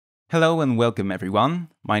Hello and welcome everyone.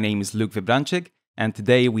 My name is Luke Wybranczyk, and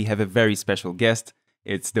today we have a very special guest.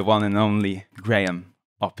 It's the one and only Graham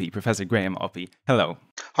Oppy, Professor Graham Oppy. Hello.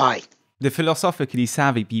 Hi. The philosophically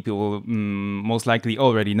savvy people will most likely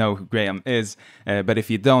already know who Graham is, but if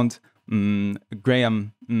you don't,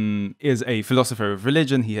 Graham is a philosopher of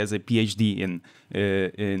religion. He has a PhD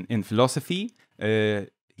in philosophy.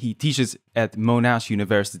 He teaches at Monash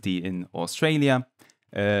University in Australia.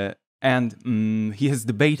 And he has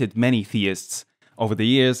debated many theists over the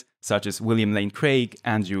years, such as William Lane Craig,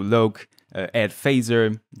 Andrew Locke, Ed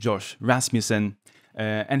Feser, Josh Rasmussen,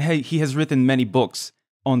 and he has written many books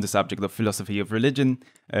on the subject of philosophy of religion,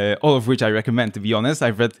 all of which I recommend, to be honest.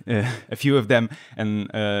 I've read a few of them, and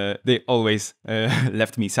they always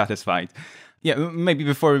left me satisfied. Yeah, maybe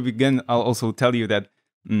before we begin, I'll also tell you that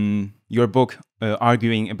your book,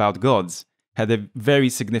 Arguing About Gods, had a very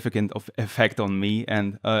significant effect on me,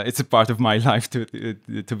 and it's a part of my life,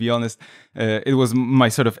 to be honest. It was my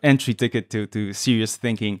sort of entry ticket to serious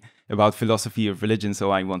thinking about philosophy of religion,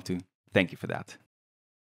 so I want to thank you for that.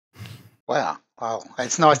 Wow. Well,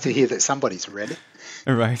 it's nice to hear that somebody's read it.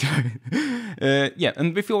 Right. Yeah,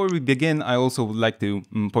 and before we begin, I also would like to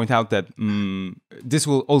point out that this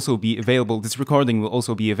will also be available, this recording will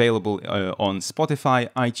also be available on Spotify,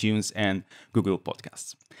 iTunes, and Google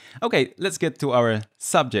Podcasts. Okay, let's get to our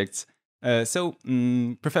subjects.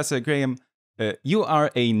 Professor Graham, you are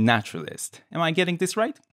a naturalist. Am I getting this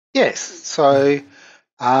right? Yes. So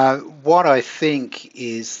what I think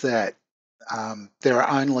is that there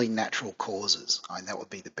are only natural causes. I mean, that would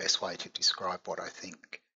be the best way to describe what I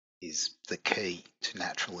think is the key to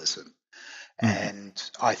naturalism. And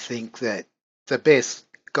I think that the best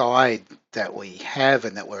guide that we have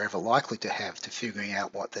and that we're ever likely to have to figuring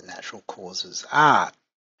out what the natural causes are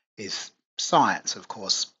is science. Of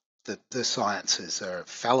course, the sciences are a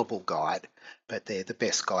fallible guide, but they're the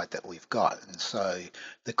best guide that we've got. And so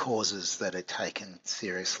the causes that are taken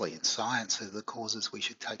seriously in science are the causes we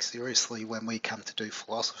should take seriously when we come to do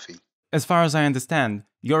philosophy. As far as I understand,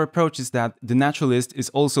 your approach is that the naturalist is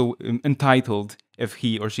also entitled, if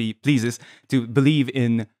he or she pleases, to believe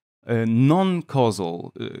in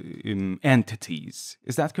non-causal entities.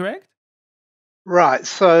 Is that correct? Right.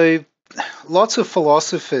 So lots of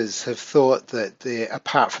philosophers have thought that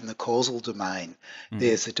apart from the causal domain,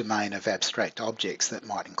 there's a domain of abstract objects that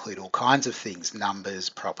might include all kinds of things, numbers,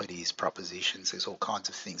 properties, propositions. There's all kinds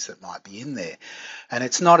of things that might be in there. And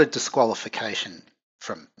it's not a disqualification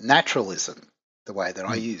from naturalism, the way that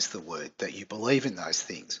I use the word, that you believe in those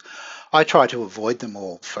things. I try to avoid them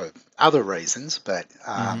all for other reasons, but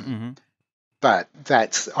I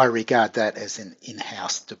regard that as an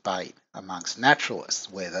in-house debate amongst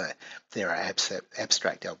naturalists, whether there are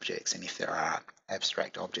abstract objects, and if there are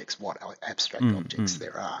abstract objects, what abstract objects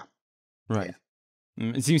there are. Right.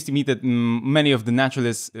 Yeah. It seems to me that many of the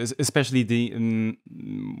naturalists, especially the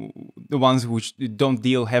ones which don't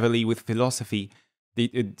deal heavily with philosophy,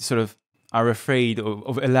 they sort of are afraid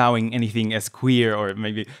of allowing anything as queer or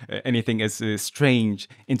maybe anything as strange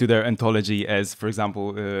into their ontology as, for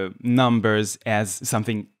example, numbers as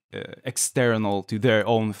something external to their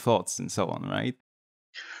own thoughts and so on, right?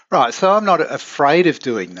 Right, so I'm not afraid of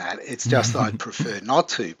doing that. It's just I'd prefer not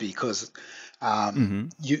to, because one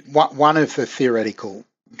of the theoretical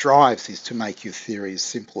drives is to make your theory as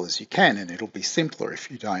simple as you can, and it'll be simpler if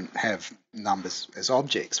you don't have numbers as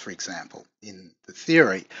objects, for example, in the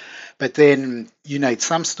theory. But then you need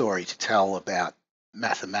some story to tell about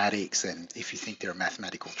mathematics, and if you think there are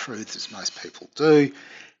mathematical truths, as most people do,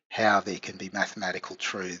 how there can be mathematical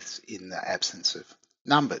truths in the absence of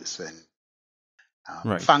numbers and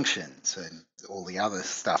functions and all the other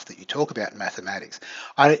stuff that you talk about in mathematics.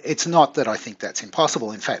 It's not that I think that's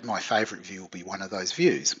impossible. In fact, my favourite view will be one of those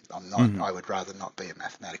views. I would rather not be a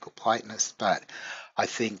mathematical Platonist, but I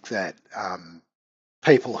think that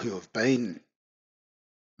people who have been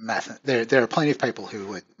there are plenty of people who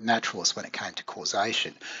were naturalists when it came to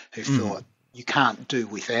causation, who thought you can't do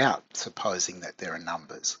without supposing that there are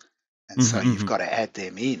numbers, and so you've got to add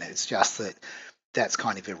them in. It's just that that's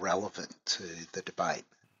kind of irrelevant to the debate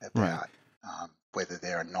about whether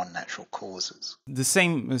there are non-natural causes. The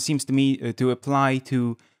same seems to me to apply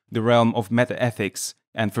to the realm of metaethics,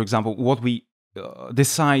 and for example, what we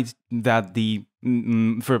decide that the,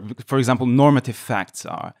 for example, normative facts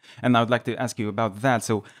are. And I would like to ask you about that.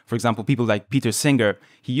 So, for example, people like Peter Singer,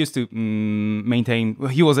 he used to maintain,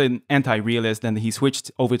 he was an anti-realist, and he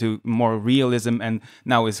switched over to more realism, and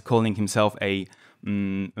now is calling himself a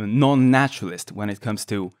non-naturalist when it comes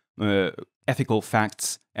to ethical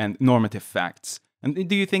facts and normative facts. And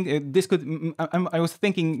do you think this could, I was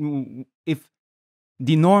thinking if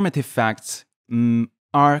the normative facts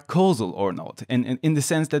are causal or not, and in the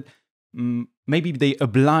sense that maybe they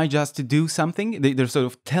oblige us to do something. They sort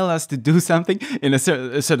of tell us to do something in a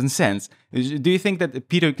certain sense. Do you think that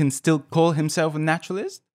Peter can still call himself a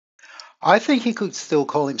naturalist? I think he could still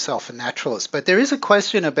call himself a naturalist, but there is a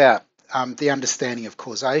question about the understanding of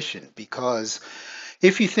causation, because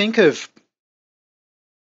if you think of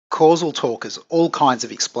causal talk as all kinds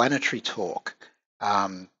of explanatory talk,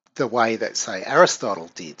 the way that, say, Aristotle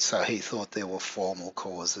did. So he thought there were formal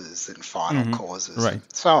causes and final causes and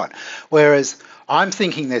so on. Whereas I'm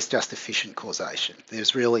thinking there's just efficient causation.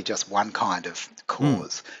 There's really just one kind of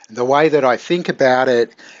cause. And the way that I think about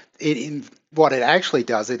it, what it actually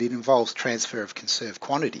does, it involves transfer of conserved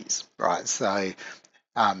quantities, right? So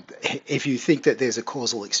if you think that there's a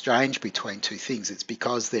causal exchange between two things, it's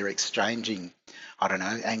because they're exchanging, I don't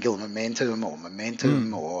know, angular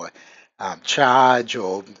momentum or charge,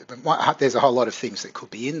 or there's a whole lot of things that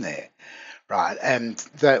could be in there, right? And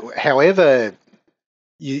however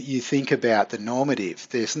you think about the normative,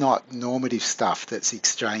 there's not normative stuff that's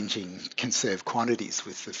exchanging conserved quantities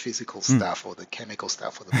with the physical stuff or the chemical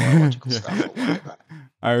stuff or the biological stuff or whatever.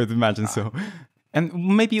 I would imagine so. And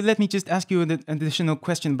maybe let me just ask you an additional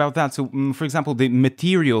question about that. So, for example, the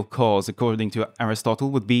material cause, according to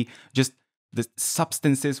Aristotle, would be just the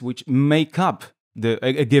substances which make up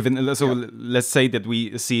a given. So let's say that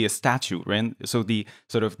we see a statue, right? So the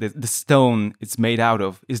sort of the stone it's made out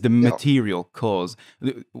of is the material cause.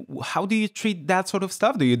 How do you treat that sort of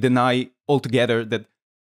stuff? Do you deny altogether that?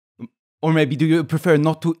 Or maybe do you prefer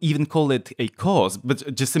not to even call it a cause,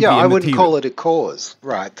 but just simply I wouldn't call it a cause,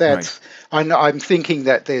 right? I'm thinking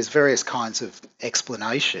that there's various kinds of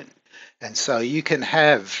explanation. And so you can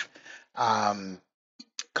have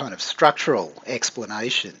kind of structural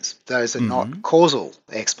explanations. Those are not causal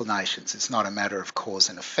explanations. It's not a matter of cause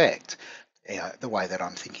and effect. The way that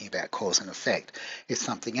I'm thinking about cause and effect is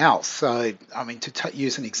something else. So, I mean, to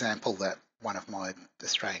use an example that one of my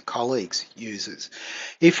Australian colleagues uses,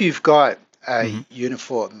 if you've got a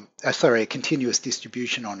a continuous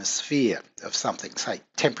distribution on a sphere of something, say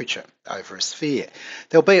temperature over a sphere,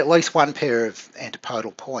 there'll be at least one pair of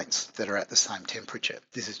antipodal points that are at the same temperature.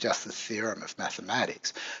 This is just the theorem of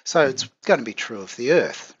mathematics. So it's going to be true of the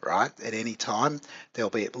Earth, right? At any time, there'll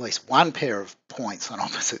be at least one pair of points on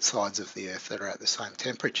opposite sides of the Earth that are at the same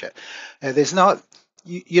temperature. Now,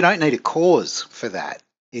 you don't need a cause for that.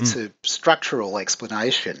 It's a structural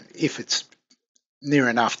explanation if it's near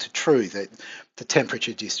enough to true that the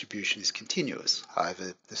temperature distribution is continuous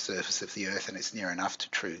over the surface of the Earth, and it's near enough to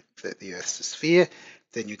true that the Earth's a sphere,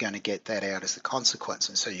 then you're going to get that out as a consequence.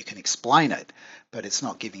 And so you can explain it, but it's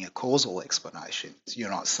not giving a causal explanation. You're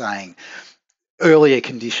not saying earlier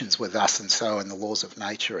conditions were thus and so, and the laws of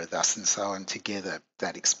nature are thus and so, and together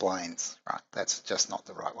that explains, right? That's just not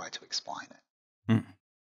the right way to explain it.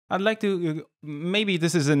 I'd like to, maybe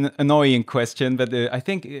this is an annoying question, but I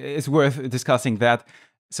think it's worth discussing that.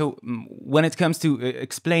 So when it comes to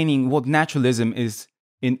explaining what naturalism is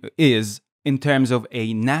in terms of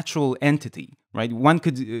a natural entity, right? One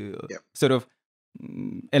could sort of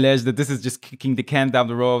allege that this is just kicking the can down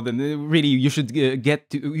the road, and really you should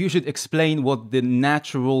you should explain what the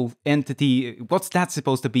natural entity, what's that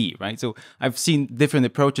supposed to be, right? So I've seen different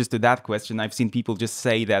approaches to that question. I've seen people just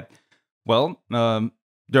say that, well,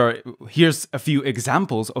 here's a few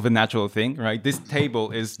examples of a natural thing, right? This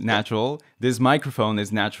table is natural, this microphone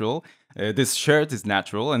is natural, this shirt is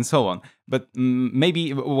natural, and so on. But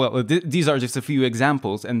maybe, well, these are just a few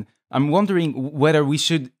examples, and I'm wondering whether we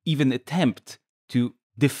should even attempt to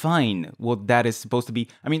define what that is supposed to be.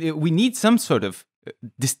 I mean, we need some sort of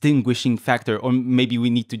distinguishing factor, or maybe we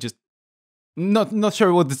need to just not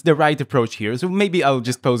sure what's the right approach here. So maybe I'll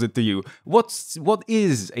just pose it to you. What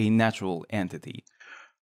is a natural entity?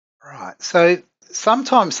 Right. So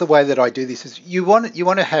sometimes the way that I do this is you want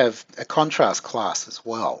to have a contrast class as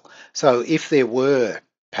well. So if there were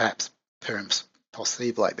perhaps terms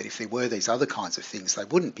possible, but if there were these other kinds of things, they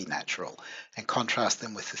wouldn't be natural, and contrast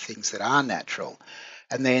them with the things that are natural.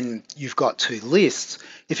 And then you've got two lists.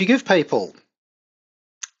 If you give people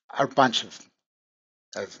a bunch of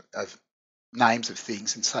names of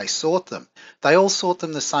things and say sort them, they all sort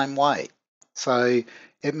them the same way. So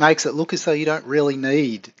it makes it look as though you don't really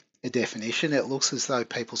need a definition. It looks as though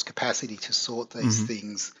people's capacity to sort these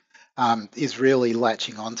things is really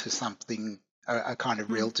latching onto something, a kind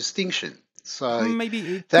of real distinction. So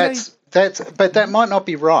maybe but that might not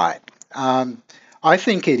be right. I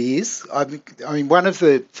think it is. I mean, one of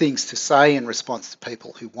the things to say in response to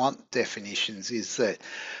people who want definitions is that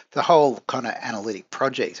the whole kind of analytic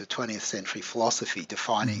project of 20th century philosophy,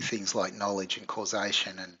 defining things like knowledge and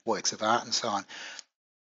causation and works of art and so on,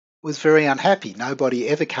 was very unhappy. Nobody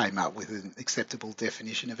ever came up with an acceptable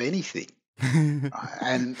definition of anything. Right?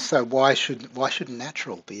 And so why should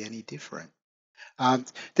natural be any different?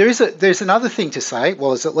 There's another thing to say. Well,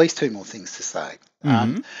 there's at least two more things to say.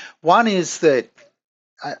 One is that,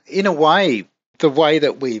 in a way, the way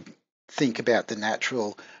that we think about the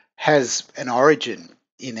natural has an origin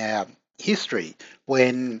in our history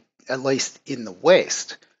when, at least in the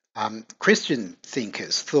West, Christian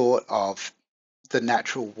thinkers thought of the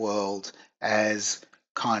natural world as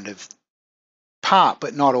kind of part,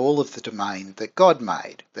 but not all of the domain that God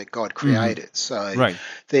made, that God created. So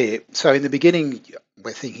so in the beginning,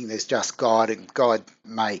 we're thinking there's just God, and God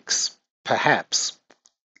makes perhaps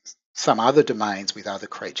some other domains with other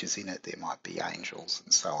creatures in it. There might be angels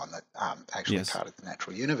and so on that actually part of the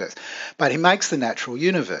natural universe. But he makes the natural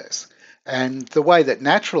universe. And the way that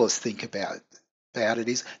naturalists think about it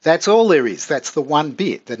is that's all there is. That's the one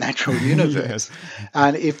bit, the natural universe.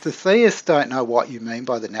 And if the theists don't know what you mean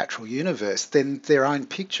by the natural universe, then their own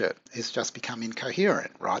picture has just become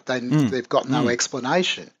incoherent, right? They've got no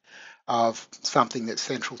explanation of something that's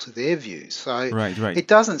central to their views. So it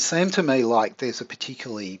doesn't seem to me like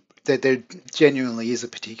that there genuinely is a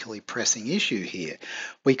particularly pressing issue here.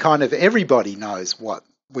 Everybody knows what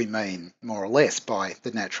we mean, more or less, by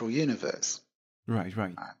the natural universe. Right.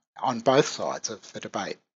 On both sides of the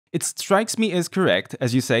debate. It strikes me as correct,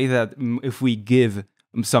 as you say, that if we give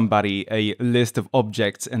somebody a list of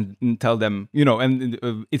objects and tell them,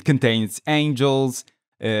 and it contains angels,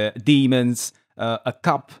 demons, a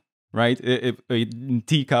cup, right, a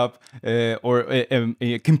teacup, or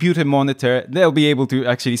a computer monitor, they'll be able to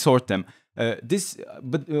actually sort them.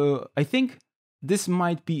 But I think this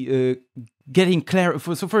might be getting clear.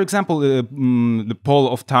 So, for example, the Paul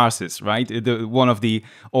of Tarsus, right, one of the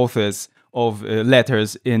authors of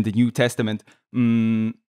letters in the New Testament.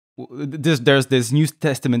 There's this New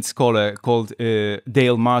Testament scholar called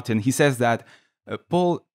Dale Martin. He says that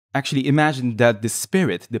Paul actually imagined that the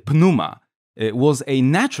spirit, the pneuma, was a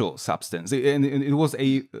natural substance, and it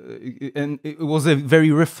was a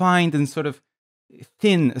very refined and sort of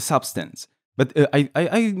thin substance. But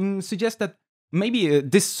I suggest that maybe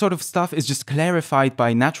this sort of stuff is just clarified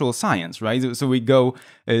by natural science, right? So we go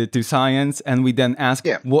to science and we then ask,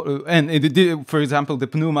 what, and for example, the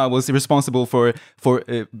pneuma was responsible for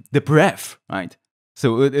the breath, right?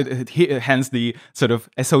 So hence the sort of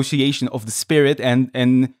association of the spirit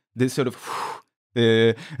and the sort of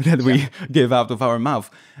that we give out of our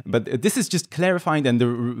mouth. But this is just clarified and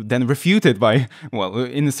then refuted by, well,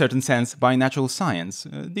 in a certain sense, by natural science.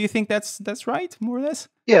 Do you think that's right, more or less?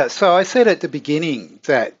 Yeah, so I said at the beginning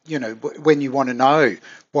that, when you want to know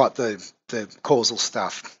what the causal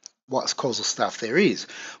stuff, what's causal stuff there is,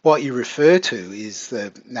 what you refer to is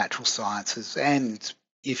the natural sciences. And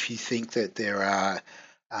if you think that there are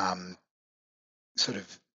sort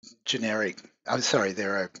of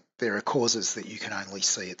there are causes that you can only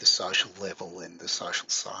see at the social level in the social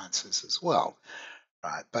sciences as well,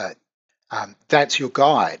 right? But that's your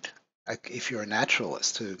guide if you're a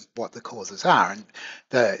naturalist to what the causes are, and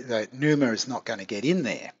the pneuma is not going to get in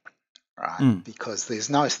there, right? Because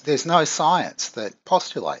there's no science that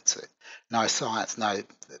postulates it. No science, no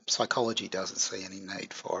psychology doesn't see any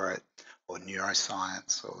need for it, or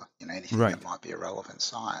neuroscience, or anything that might be a relevant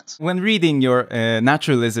science. When reading your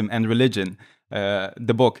Naturalism and Religion,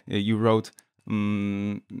 the book you wrote,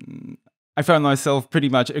 I found myself pretty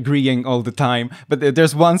much agreeing all the time. But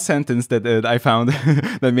there's one sentence that I found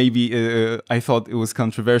that maybe I thought it was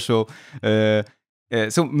controversial.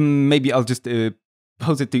 So maybe I'll just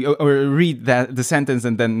pose it to you, or read the sentence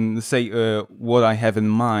and then say what I have in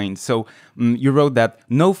mind. So you wrote that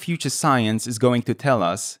no future science is going to tell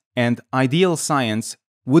us, and ideal science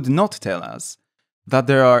would not tell us, that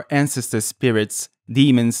there are ancestor spirits,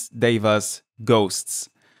 demons, devas, ghosts.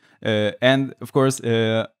 And of course,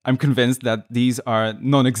 I'm convinced that these are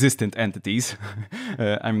non-existent entities.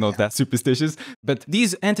 I'm not that superstitious. But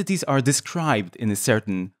these entities are described in a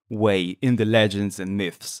certain way in the legends and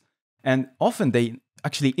myths. And often they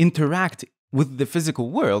actually interact with the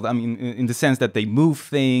physical world. I mean, in the sense that they move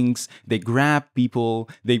things, they grab people,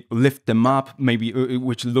 they lift them up, maybe,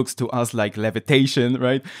 which looks to us like levitation,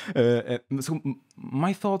 right? So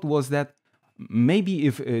my thought was that maybe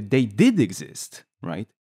if they did exist, right?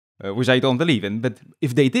 Which I don't believe in, but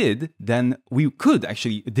if they did, then we could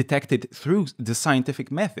actually detect it through the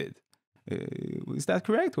scientific method. Is that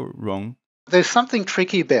correct or wrong? There's something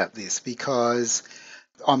tricky about this because,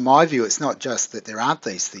 on my view, it's not just that there aren't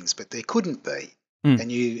these things, but there couldn't be.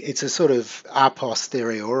 And it's a sort of a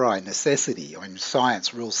posteriori necessity. I mean,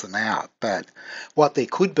 science rules them out, but what there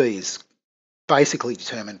could be is basically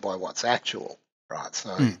determined by what's actual, right?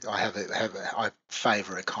 So I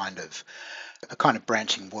favour a kind of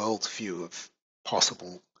branching world view of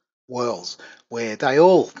possible worlds where they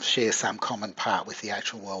all share some common part with the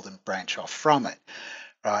actual world and branch off from it,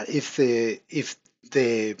 right? If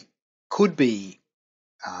there could be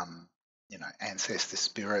ancestor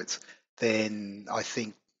spirits, then I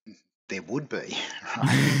think there would be,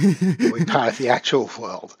 right? We're part of the actual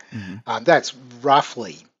world. That's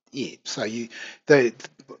roughly it. So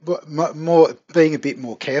more being a bit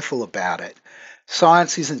more careful about it.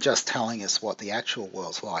 Science isn't just telling us what the actual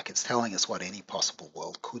world's like; it's telling us what any possible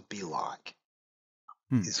world could be like.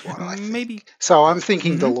 Is what I think. Maybe. So I'm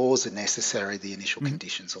thinking the laws are necessary. The initial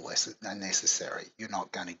conditions are necessary. You're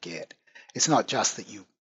not going to get. It's not just that you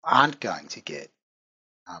aren't going to get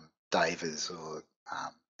Devas or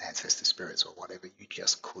ancestor spirits or whatever. You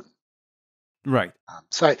just couldn't. Right.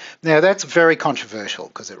 So now that's very controversial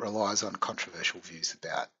because it relies on controversial views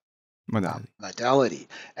about modality.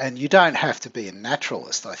 And you don't have to be a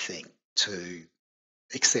naturalist, I think, to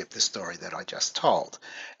accept the story that I just told.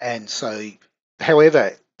 And so,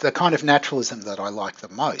 however, the kind of naturalism that I like the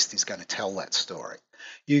most is going to tell that story.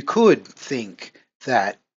 You could think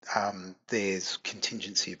that there's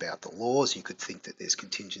contingency about the laws. You could think that there's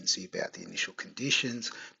contingency about the initial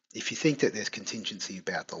conditions. If you think that there's contingency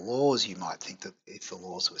about the laws, you might think that if the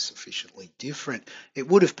laws were sufficiently different, it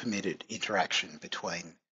would have permitted interaction between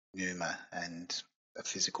pneuma and a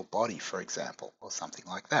physical body, for example, or something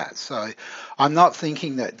like that. So I'm not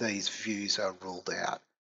thinking that these views are ruled out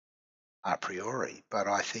a priori, but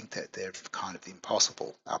I think that they're kind of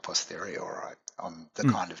impossible a posteriori on the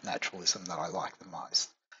kind of naturalism that I like the most.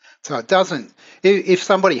 So it doesn't, if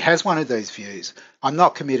somebody has one of those views, I'm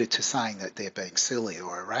not committed to saying that they're being silly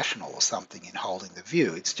or irrational or something in holding the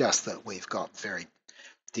view. It's just that we've got very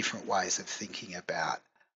different ways of thinking about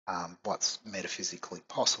what's metaphysically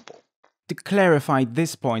possible. To clarify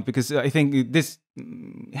this point, because I think this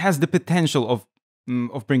has the potential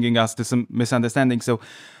of bringing us to some misunderstanding. So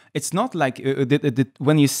it's not like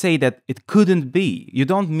when you say that it couldn't be, you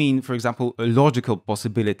don't mean, for example, a logical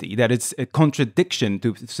possibility, that it's a contradiction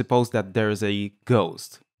to suppose that there's a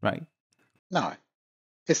ghost, right? No,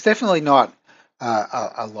 it's definitely not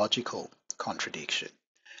a logical contradiction.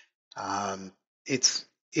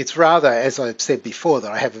 It's rather, as I've said before,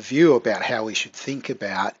 that I have a view about how we should think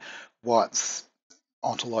about what's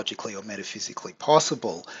ontologically or metaphysically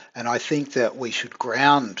possible, and I think that we should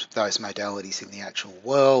ground those modalities in the actual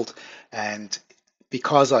world. And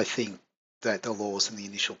because I think that the laws and the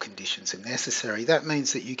initial conditions are necessary, that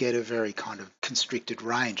means that you get a very kind of constricted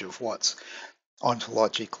range of what's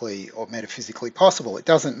ontologically or metaphysically possible. It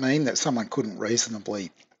doesn't mean that someone couldn't reasonably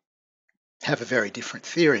have a very different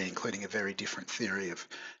theory, including a very different theory of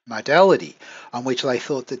modality, on which they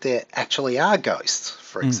thought that there actually are ghosts,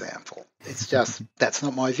 for example. It's just, that's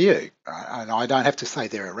not my view. And I don't have to say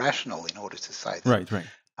they're irrational in order to say that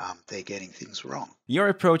they're getting things wrong. Your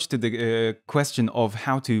approach to the question of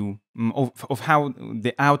how to, of how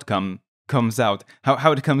the outcome comes out,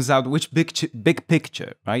 how it comes out, which big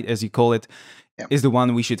picture, right, as you call it, is the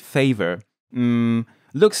one we should favor,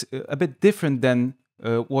 looks a bit different than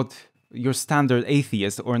what your standard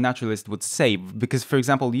atheist or naturalist would say. Because, for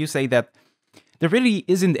example, you say that there really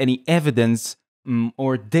isn't any evidence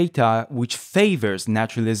or data which favors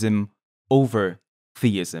naturalism over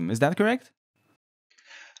theism. Is that correct?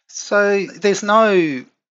 So there's no,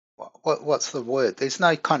 what's the word? There's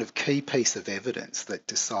no kind of key piece of evidence that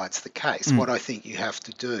decides the case. What I think you have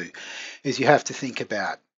to do is you have to think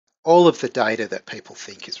about all of the data that people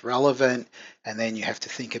think is relevant, and then you have to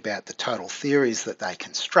think about the total theories that they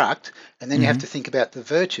construct, and then you have to think about the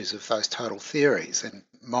virtues of those total theories. And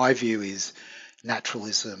my view is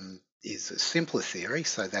naturalism is a simpler theory,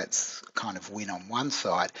 so that's kind of win on one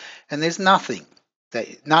side, and there's nothing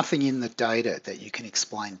in the data that you can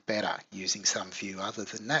explain better using some view other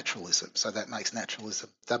than naturalism. So that makes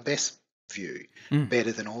naturalism the best view,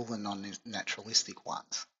 better than all the non-naturalistic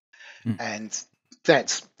ones. And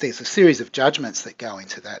there's a series of judgments that go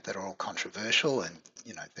into that are all controversial, and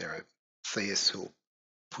there are theists who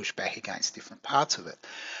push back against different parts of it.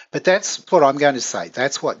 But that's what I'm going to say.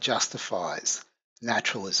 That's what justifies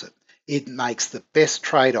naturalism. It makes the best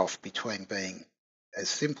trade-off between being as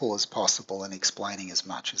simple as possible and explaining as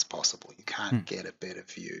much as possible. You can't get a better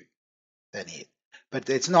view than it. But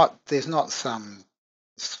there's not some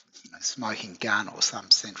smoking gun or some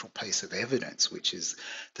central piece of evidence which is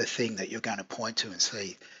the thing that you're going to point to and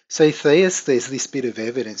see theists, there's this bit of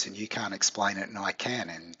evidence and you can't explain it and I can,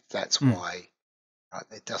 and that's why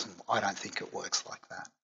I don't think it works like that.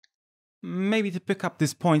 Maybe to pick up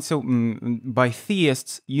this point, so by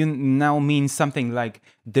theists you now mean something like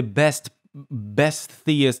the best best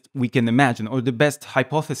theist we can imagine, or the best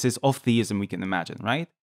hypothesis of theism we can imagine, right?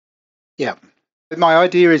 Yeah. My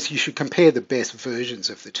idea is you should compare the best versions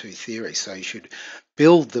of the two theories. So you should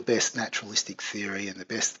build the best naturalistic theory and the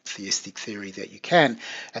best theistic theory that you can,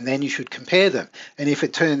 and then you should compare them. And if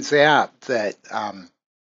it turns out that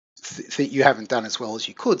that you haven't done as well as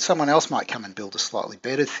you could, someone else might come and build a slightly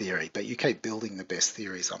better theory, but you keep building the best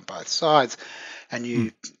theories on both sides, and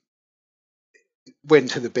you, when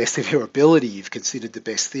to the best of your ability, you've considered the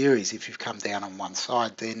best theories. If you've come down on one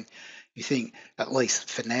side, then you think, at least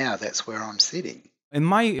for now, that's where I'm sitting. In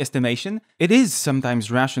my estimation, it is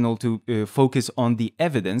sometimes rational to focus on the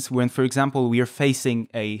evidence when, for example, we are facing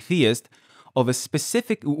a theist of a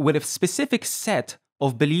specific set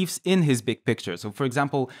of beliefs in his big picture. So, for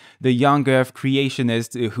example, the young earth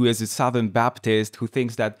creationist who is a Southern Baptist who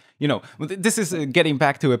thinks that, this is getting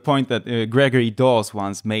back to a point that Gregory Dawes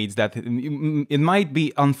once made, that it might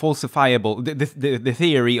be unfalsifiable. The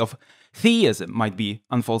theory of theism might be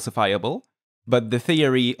unfalsifiable, but the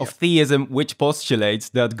theory of theism, which postulates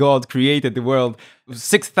that God created the world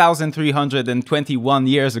 6,321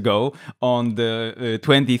 years ago on the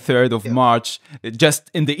 23rd of March,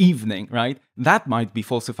 just in the evening, right? That might be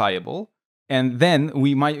falsifiable. And then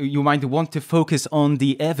you might want to focus on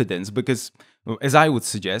the evidence because, as I would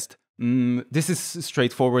suggest, this is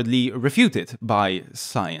straightforwardly refuted by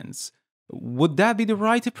science. Would that be the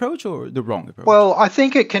right approach or the wrong approach? Well, I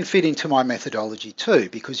think it can fit into my methodology too,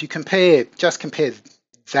 because you compare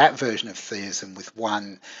that version of theism with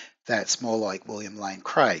one that's more like William Lane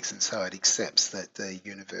Craig's, and so it accepts that the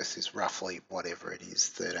universe is roughly whatever it is,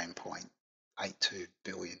 13.82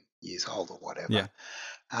 billion years old or whatever. Yeah.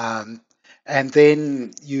 And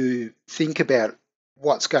then you think about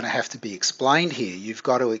what's going to have to be explained here. You've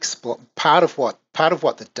got to explain part of what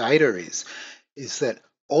the data is that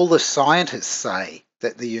all the scientists say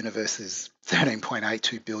that the universe is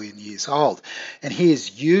 13.82 billion years old. And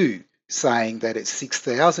here's you saying that it's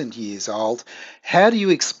 6,000 years old. How do you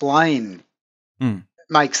explain,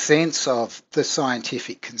 make sense of the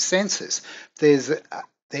scientific consensus? There's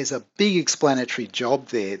a big explanatory job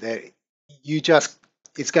there that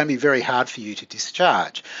it's going to be very hard for you to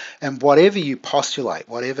discharge. And whatever you postulate,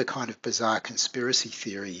 whatever kind of bizarre conspiracy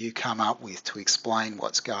theory you come up with to explain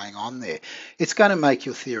what's going on there, it's going to make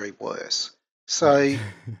your theory worse. So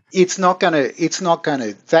it's not going to,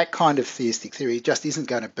 that kind of theistic theory just isn't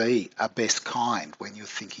going to be a best kind when you're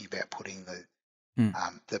thinking about putting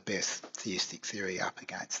the best theistic theory up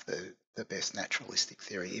against the best naturalistic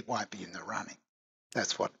theory. It won't be in the running.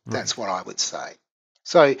 That's what I would say.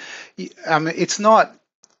 So it's not,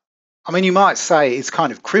 you might say it's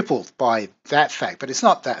kind of crippled by that fact, but it's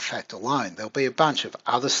not that fact alone. There'll be a bunch of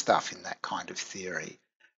other stuff in that kind of theory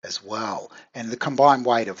as well. And the combined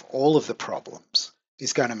weight of all of the problems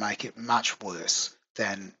is going to make it much worse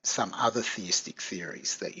than some other theistic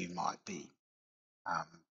theories that you might be,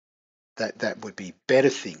 that would be better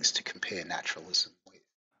things to compare naturalism with.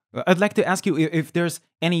 I'd like to ask you if there's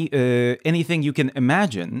anything you can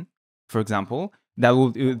imagine, for example, that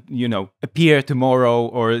will, appear tomorrow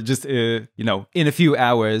or just, in a few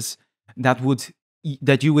hours,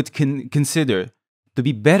 that you would consider to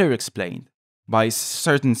be better explained by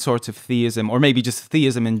certain sorts of theism, or maybe just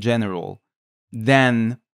theism in general,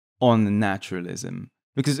 than on naturalism.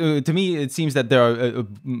 Because to me, it seems that there are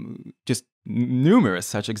just numerous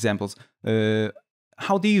such examples.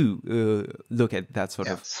 How do you look at that sort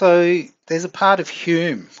of? So there's a part of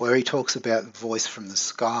Hume where he talks about the voice from the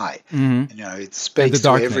sky. It speaks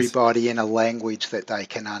to everybody in a language that they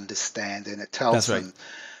can understand, and it tells them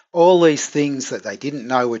all these things that they didn't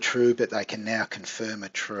know were true, but they can now confirm are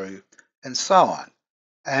true, and so on.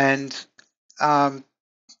 And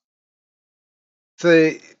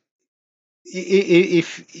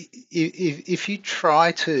if you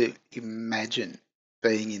try to imagine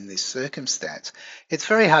being in this circumstance, it's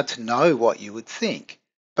very hard to know what you would think.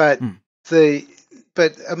 But a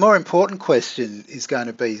more important question is going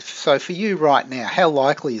to be, so for you right now, how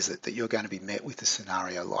likely is it that you're going to be met with a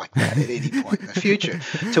scenario like that at any point in the future?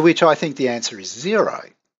 To which I think the answer is zero,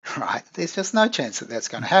 right? There's just no chance that that's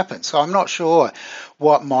going to happen. So I'm not sure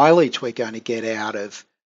what mileage we're going to get out of.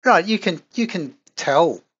 Right, you can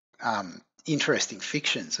tell interesting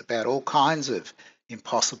fictions about all kinds of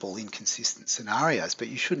impossible, inconsistent scenarios, but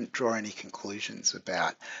you shouldn't draw any conclusions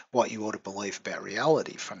about what you ought to believe about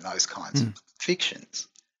reality from those kinds of fictions,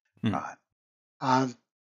 right? And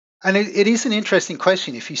it is an interesting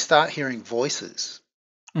question if you start hearing voices,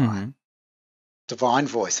 right? Divine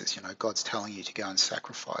voices, God's telling you to go and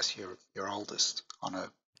sacrifice your oldest on a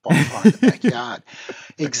bonfire in the backyard,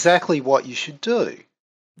 exactly what you should do.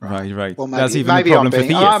 Right. Well, That's maybe even a maybe problem for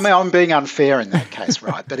theists. I'm being unfair in that case,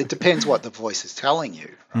 right? But it depends what the voice is telling you,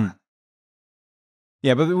 right?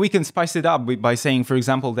 Yeah, but we can spice it up by saying, for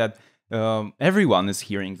example, that everyone is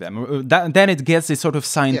hearing them. Then it gets a sort of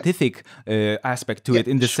scientific aspect to it,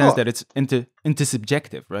 in the sense that it's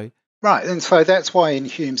intersubjective, right? Right, and so that's why in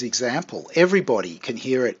Hume's example, everybody can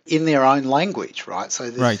hear it in their own language, right? So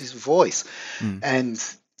there's this voice, and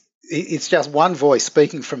it's just one voice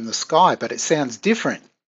speaking from the sky, but it sounds different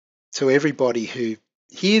to everybody who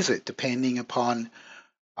hears it, depending upon.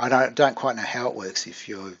 I don't quite know how it works if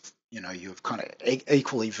you're kind of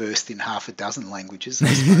equally versed in half a dozen languages. I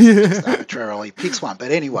suppose it just arbitrarily picks one,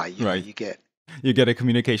 but anyway, you get a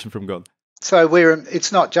communication from God. So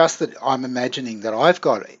it's not just that I'm imagining that I've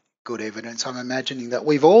got good evidence. I'm imagining that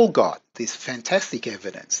we've all got this fantastic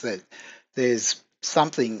evidence that there's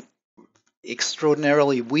something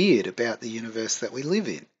extraordinarily weird about the universe that we live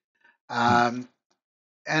in.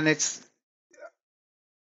 And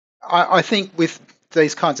I think with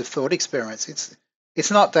these kinds of thought experiments,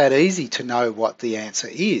 it's not that easy to know what the answer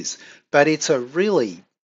is, but it's a really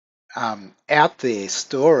out there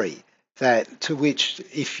story to which,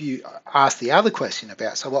 if you ask the other question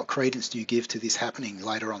about, so what credence do you give to this happening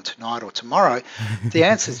later on tonight or tomorrow, the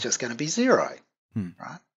answer is just going to be zero,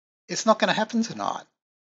 right? It's not going to happen tonight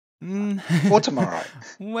or tomorrow.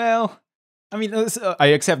 Well, I mean, I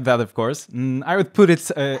accept that, of course. I would put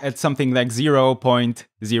it at something like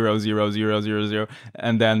 0.00000,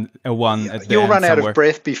 and then a 1 at the You'll end run out somewhere. of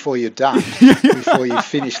breath before you're done, before you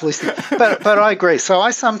finish listening. But I agree. So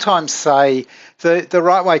I sometimes say the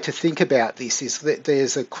right way to think about this is that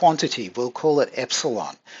there's a quantity, we'll call it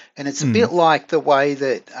epsilon. And it's a bit like the way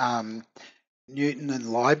that Newton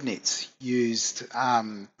and Leibniz used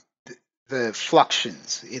the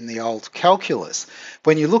fluxions in the old calculus.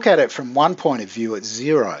 When you look at it from one point of view, it's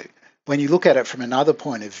zero. When you look at it from another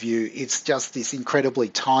point of view, it's just this incredibly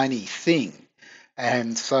tiny thing.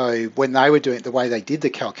 And so when they were doing it, the way they did the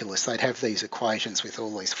calculus, they'd have these equations with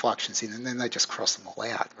all these fluxions in, and then they just cross them all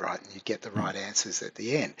out, right? And you get the right answers at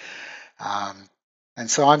the end. And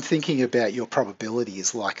so I'm thinking about your probability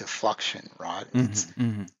is like a fluxion, right?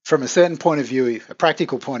 From a certain point of view, a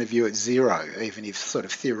practical point of view, it's zero, even if sort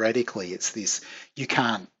of theoretically it's this, you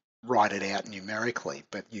can't write it out numerically,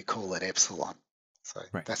 but you call it epsilon. So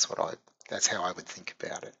that's how I would think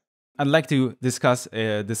about it. I'd like to discuss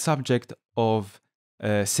the subject of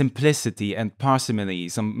simplicity and parsimony,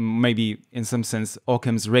 maybe in some sense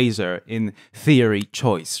Occam's razor in theory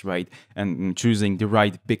choice, right? And choosing the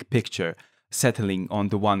right big picture, settling on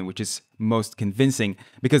the one which is most convincing,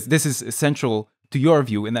 because this is central to your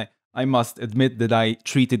view, and I must admit that I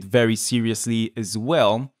treat it very seriously as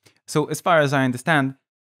well. So as far as I understand,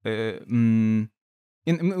 the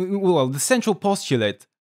central postulate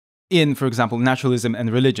in, for example, Naturalism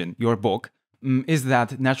and Religion, your book, is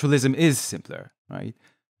that naturalism is simpler, right?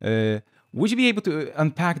 Would you be able to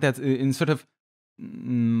unpack that in sort of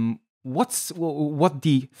what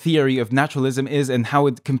the theory of naturalism is and how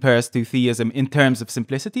it compares to theism in terms of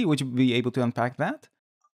simplicity? Would you be able to unpack that?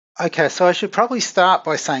 Okay, so I should probably start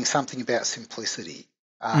by saying something about simplicity,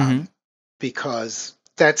 because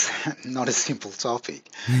that's not a simple topic.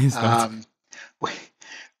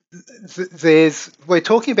 We're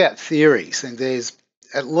talking about theories, and there's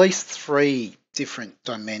at least 3 different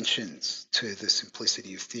dimensions to the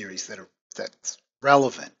simplicity of theories that's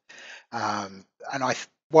relevant. And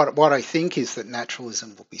what I think is that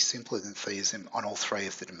naturalism will be simpler than theism on all 3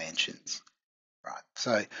 of the dimensions. Right.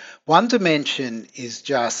 So one dimension is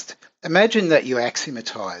just imagine that you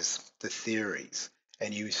axiomatize the theories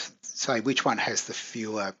and you say which one has the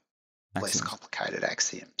fewer, less complicated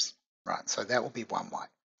axioms. Right. So that will be one way.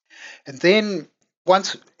 And then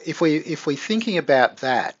if we're thinking about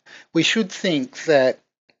that, we should think that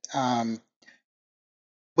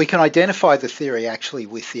we can identify the theory actually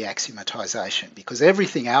with the axiomatization, because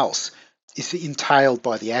everything else is entailed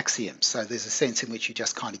by the axioms. So there's a sense in which you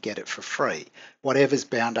just kind of get it for free. Whatever's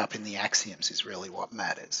bound up in the axioms is really what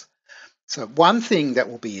matters. So one thing that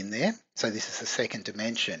will be in there, so this is the second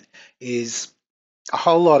dimension, is a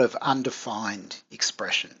whole lot of undefined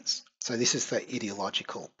expressions. So this is the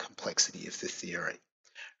ideological complexity of the theory,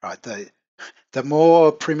 right? The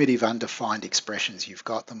more primitive undefined expressions you've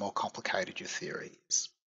got, the more complicated your theory is.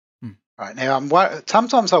 Right. Now,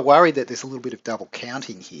 sometimes I worry that there's a little bit of double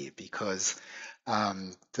counting here, because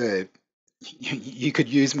you could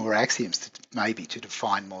use more axioms to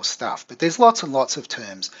define more stuff. But there's lots and lots of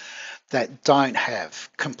terms that don't have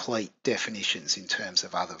complete definitions in terms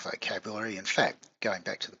of other vocabulary. In fact, going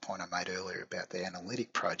back to the point I made earlier about the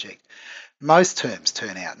analytic project, most terms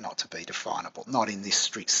turn out not to be definable, not in this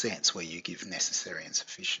strict sense where you give necessary and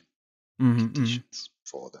sufficient conditions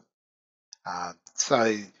for them.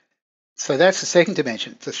 So that's the second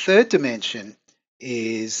dimension. The third dimension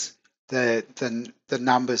is the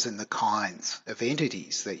numbers and the kinds of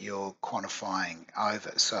entities that you're quantifying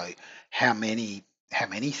over. So how many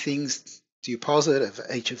things do you posit of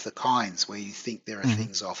each of the kinds where you think there are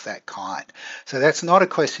things of that kind? So that's not a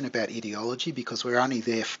question about ideology, because we're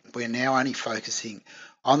now only focusing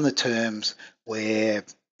on the terms where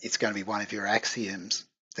it's going to be one of your axioms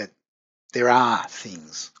that there are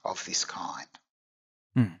things of this kind.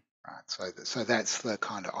 Right. So that's the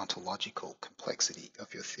kind of ontological complexity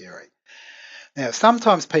of your theory. Now,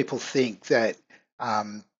 sometimes people think that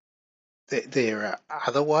there are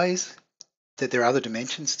other ways, that there are other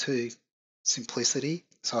dimensions to simplicity.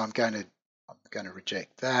 So I'm going to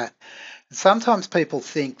reject that. And sometimes people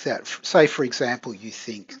think that, say, for example, you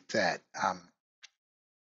think that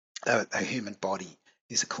a human body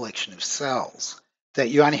is a collection of cells, that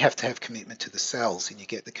you only have to have commitment to the cells and you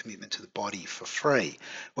get the commitment to the body for free.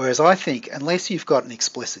 Whereas I think unless you've got an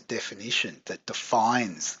explicit definition that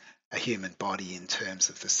defines a human body in terms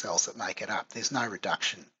of the cells that make it up, there's no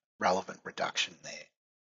relevant reduction there.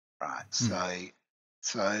 Right.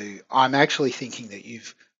 So I'm actually thinking that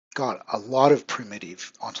you've got a lot of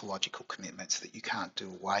primitive ontological commitments that you can't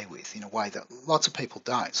do away with in a way that lots of people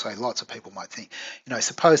don't. So lots of people might think,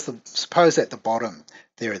 suppose at the bottom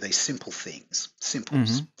there are these simple things,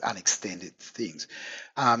 unextended things.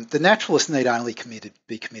 The naturalists need only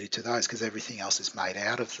be committed to those because everything else is made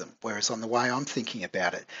out of them. Whereas on the way I'm thinking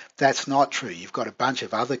about it, that's not true. You've got a bunch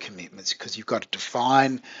of other commitments because you've got to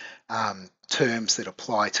define terms that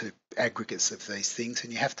apply to aggregates of these things,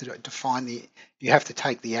 and you have to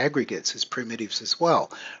take the aggregates as primitives as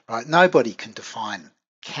well, right? Nobody can define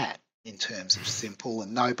cat in terms of simple,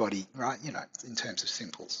 and nobody, right, in terms of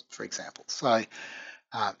simples, for example. So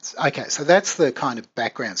okay, so that's the kind of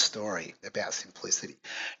background story about simplicity.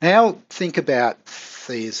 Now think about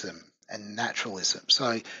theism and naturalism.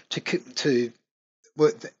 So the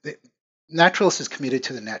naturalist is committed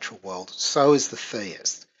to the natural world, so is the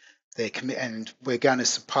theist. And we're going to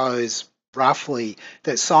suppose roughly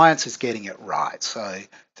that science is getting it right, so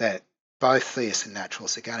that both theists and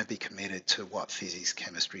naturalists are going to be committed to what physics,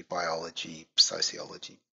 chemistry, biology,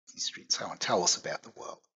 sociology, history, and so on tell us about the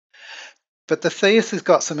world. But the theist has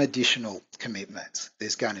got some additional commitments.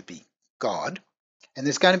 There's going to be God, and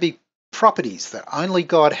there's going to be properties that only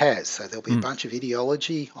God has. So there'll be a bunch of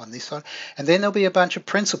ideology on this side, and then there'll be a bunch of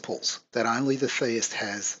principles that only the theist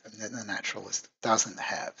has and that the naturalist doesn't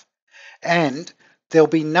have. And there'll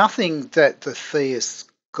be nothing that the theist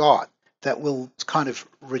got that will kind of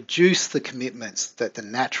reduce the commitments that the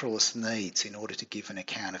naturalist needs in order to give an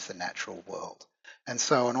account of the natural world. And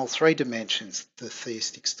so on all three dimensions, the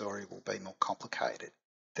theistic story will be more complicated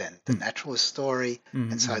than the naturalist story,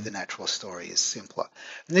 and so the naturalist story is simpler.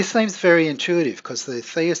 And this seems very intuitive because the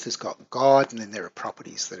theist has got God, and then there are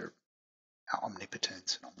properties that are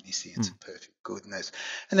omnipotence and omniscience and perfect goodness.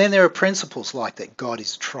 And then there are principles like that God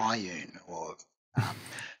is triune, or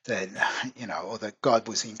that or that God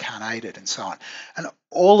was incarnated, and so on. And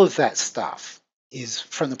all of that stuff is,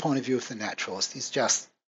 from the point of view of the naturalist, is just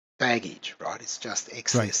baggage, right? It's just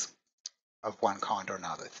excess of one kind or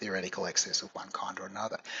another, theoretical excess of one kind or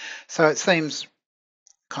another. So it seems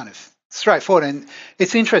kind of straightforward. And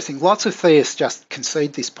it's interesting, lots of theists just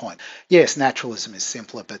concede this point. Yes, naturalism is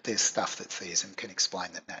simpler, but there's stuff that theism can explain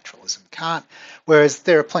that naturalism can't. Whereas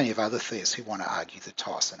there are plenty of other theists who want to argue the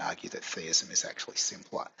toss and argue that theism is actually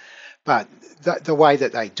simpler. But the way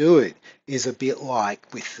that they do it is a bit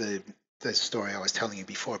like with the story I was telling you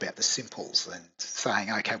before about the simples, and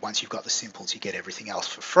saying, okay, once you've got the simples, you get everything else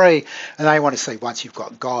for free. And they want to say, once you've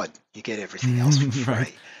got God, you get everything else for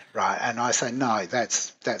free. Right. And I say, no,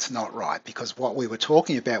 that's not right, because what we were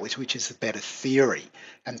talking about, which is the better theory,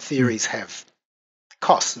 and theories have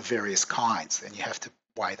costs of various kinds, and you have to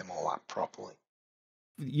weigh them all up properly.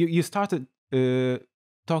 You started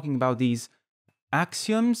talking about these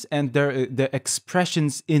axioms and the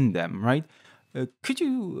expressions in them, right? Could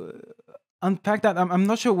you unpack that? I'm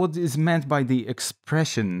not sure what is meant by the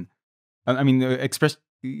expression.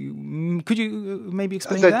 Could you maybe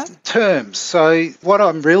explain that? Terms. So what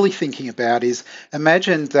I'm really thinking about is,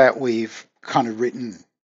 imagine that we've kind of written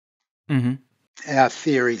our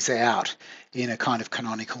theories out in a kind of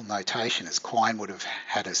canonical notation, as Quine would have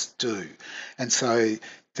had us do. And so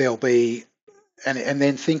there'll be, and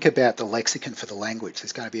then think about the lexicon for the language.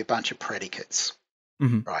 There's going to be a bunch of predicates,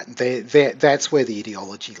 Mhm. right? And that's where the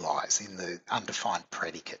ideology lies, in the undefined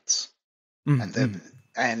predicates. Mhm. And Mhm.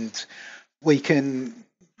 and we can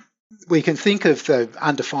think of the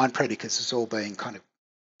undefined predicates as all being kind of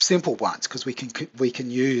simple ones, because we can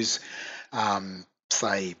use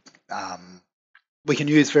say we can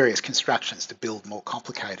use various constructions to build more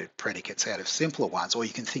complicated predicates out of simpler ones, or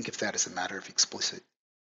you can think of that as a matter of explicit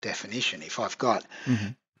definition. If I've got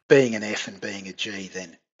Mhm. being an F and being a G,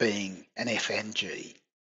 then being an F and G,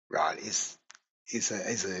 right, is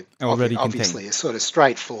Already contained. obviously a sort of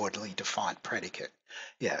straightforwardly defined predicate.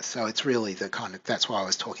 Yeah, so it's really the kind of, that's why I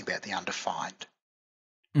was talking about the undefined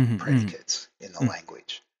Mhm. Mhm. predicates in the Mm.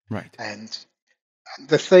 language. Right. And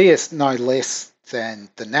the theist, no less than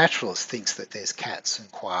the naturalist, thinks that there's cats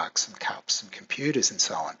and quarks and cups and computers and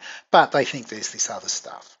so on, but they think there's this other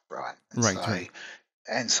stuff, right? Right. Right.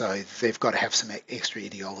 And so they've got to have some extra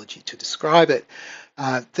ideology to describe it.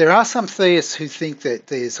 There are some theists who think that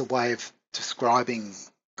there's a way of describing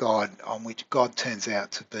God on which God turns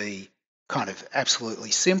out to be kind of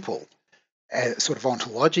absolutely simple, sort of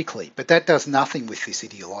ontologically, but that does nothing with this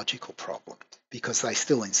ideological problem, because they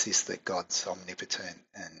still insist that God's omnipotent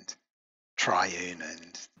and triune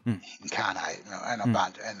and Mm. incarnate and Mm.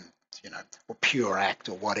 abundant and, or pure act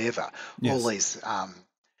or whatever. All Yes. these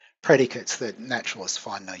predicates that naturalists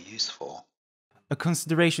find no use for. A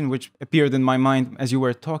consideration which appeared in my mind as you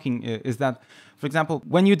were talking is that, for example,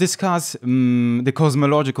 when you discuss the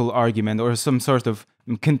cosmological argument or some sort of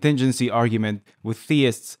contingency argument with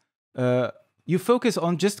theists, you focus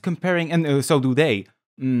on just comparing, and so do they,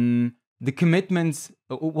 the commitments,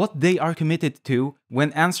 what they are committed to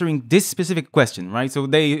when answering this specific question, right? So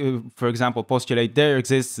they, for example, postulate there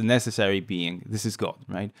exists a necessary being. This is God,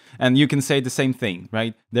 right? And you can say the same thing,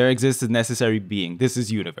 right? There exists a necessary being. This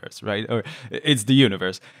is universe, right? Or it's the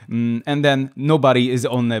universe. And then nobody is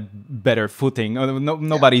on a better footing. Or Yeah.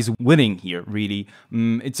 nobody's winning here, really.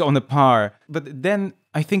 It's on a par. But then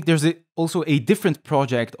I think there's also a different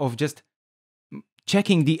project of just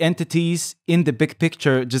checking the entities in the big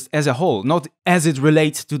picture just as a whole, not as it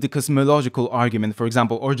relates to the cosmological argument, for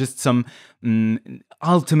example, or just some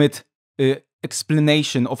ultimate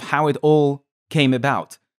explanation of how it all came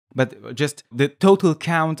about, but just the total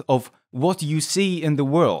count of what you see in the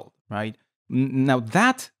world, right? Now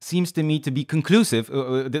that seems to me to be conclusive,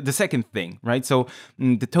 the second thing, right? So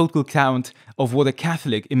the total count of what a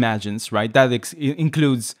Catholic imagines, right? That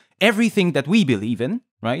includes everything that we believe in,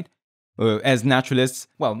 right? As naturalists,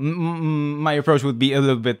 well, my approach would be a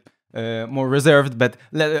little bit more reserved, but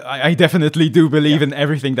I definitely do believe Yeah. in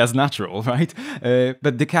everything that's natural, right?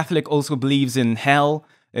 But the Catholic also believes in hell,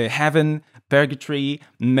 heaven, purgatory,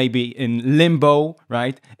 maybe in limbo,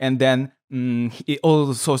 right? And then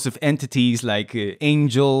all sorts of entities like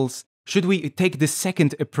angels. Should we take the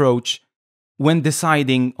second approach when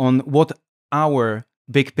deciding on what our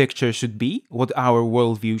big picture should be, what our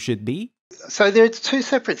worldview should be? So there's two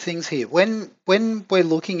separate things here. When we're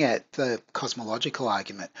looking at the cosmological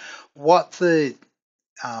argument, what the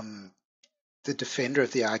defender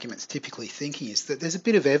of the argument is typically thinking is that there's a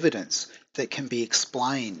bit of evidence that can be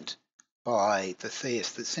explained by the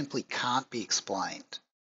theist that simply can't be explained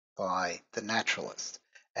by the naturalist.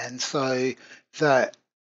 And so the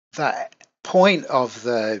the point of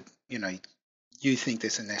the, you think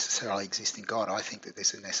there's a necessarily existing God, I think that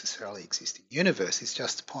there's a necessarily existing universe, is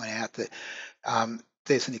just to point out that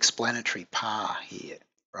there's an explanatory par here,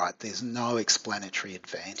 right? There's no explanatory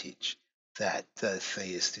advantage that the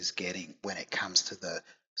theist is getting when it comes to the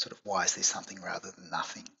sort of why is there something rather than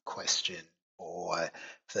nothing question, or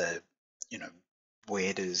the, you know,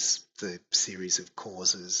 where does the series of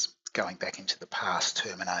causes going back into the past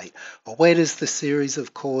terminate, or where does the series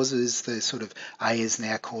of causes, the sort of A is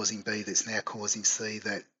now causing B that's now causing C,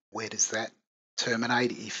 that where does that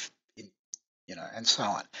terminate, if and so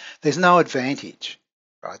on. There's no advantage,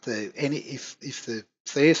 right? If the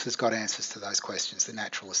theist has got answers to those questions, the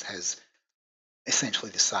naturalist has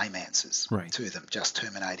essentially the same answers Right. to them, just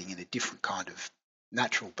terminating in a different kind of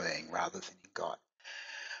natural being rather than in God.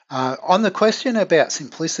 On the question about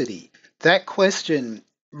simplicity, that question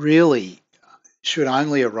really should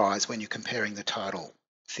only arise when you're comparing the total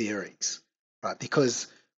theories, right? Because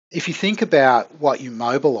if you think about what you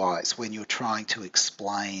mobilize when you're trying to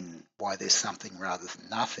explain why there's something rather than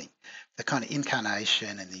nothing, the kind of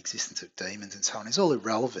incarnation and the existence of demons and so on is all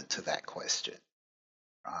irrelevant to that question,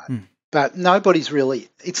 right? Hmm. But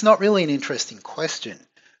it's not really an interesting question.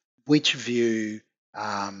 Which view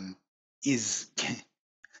is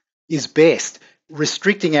is best,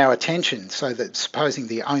 restricting our attention so that supposing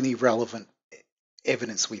the only relevant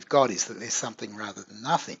evidence we've got is that there's something rather than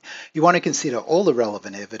nothing. You want to consider all the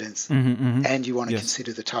relevant evidence, and you want to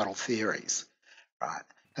consider the total theories, right?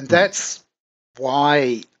 And that's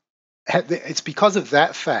why it's because of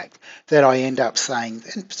that fact that I end up saying,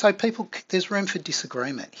 and so people, there's room for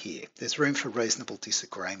disagreement here. There's room for reasonable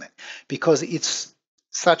disagreement because it's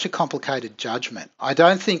such a complicated judgment. I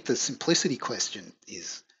don't think the simplicity question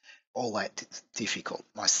is all that difficult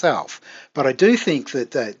myself, but I do think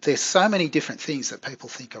that there's so many different things that people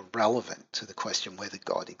think are relevant to the question whether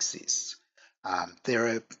God exists. There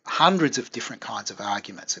are hundreds of different kinds of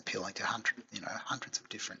arguments appealing to hundreds of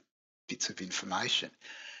different bits of information,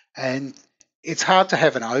 and it's hard to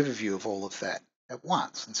have an overview of all of that at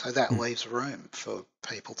once, and so that leaves room for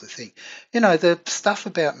people to think. The stuff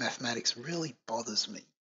about mathematics really bothers me.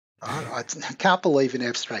 I can't believe in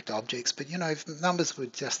abstract objects, but if numbers were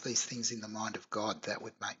just these things in the mind of God, that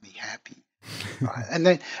would make me happy. Right? And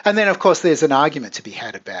then of course there's an argument to be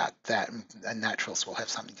had about that, and naturalists will have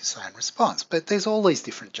something to say in response. But there's all these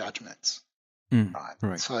different judgments,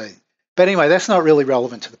 right? So, but anyway, that's not really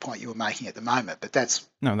relevant to the point you were making at the moment. But that's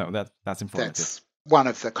that's informative. That's one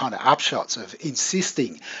of the kind of upshots of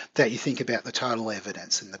insisting that you think about the total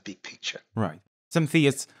evidence and the big picture. Right. Some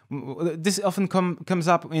theists, this often comes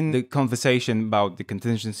up in the conversation about the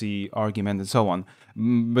contingency argument and so on.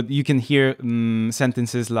 But you can hear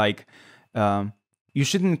sentences like, you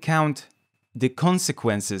shouldn't count the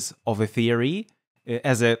consequences of a theory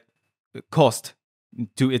as a cost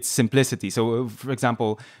to its simplicity. So, for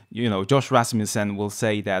example, Josh Rasmussen will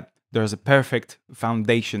say that there's a perfect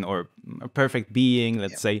foundation or a perfect being,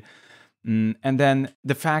 let's say. And then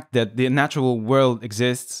the fact that the natural world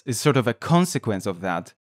exists is sort of a consequence of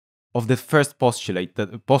that, of the first postulate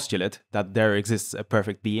that there exists a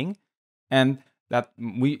perfect being, and that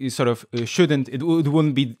we sort of shouldn't. It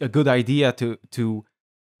wouldn't be a good idea to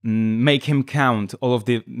make him count all of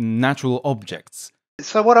the natural objects.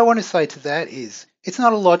 So what I want to say to that is, it's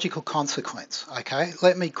not a logical consequence. Okay,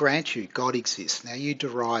 let me grant you, God exists. Now you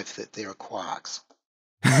derive that there are quarks.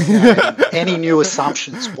 Any new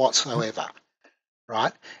assumptions whatsoever,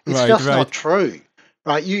 right? It's just not true,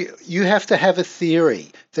 right? You have to have a theory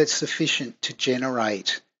that's sufficient to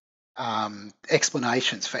generate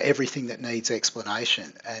explanations for everything that needs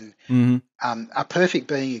explanation, and a perfect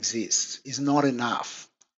being exists is not enough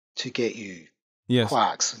to get you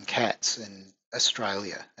quarks and cats and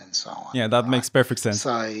Australia and so on. Yeah, that makes perfect sense.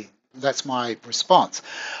 So that's my response.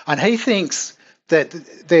 And he thinks that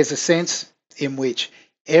there's a sense in which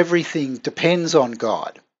everything depends on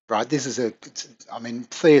God, right? Theists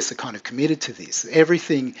are kind of committed to this.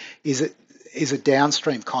 Everything is a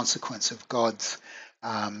downstream consequence of God's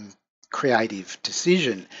creative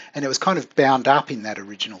decision, and it was kind of bound up in that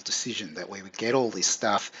original decision that we would get all this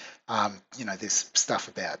stuff. This stuff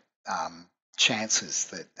about chances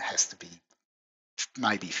that has to be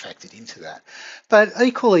maybe factored into that. But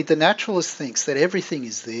equally, the naturalist thinks that everything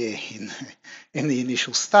is there in the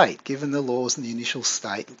initial state, given the laws in the initial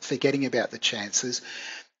state, forgetting about the chances.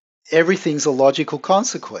 Everything's a logical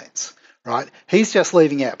consequence, right? He's just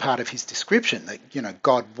leaving out part of his description that,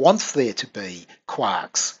 God wants there to be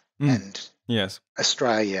quarks and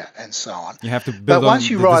Australia and so on. You have to build but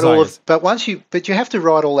you have to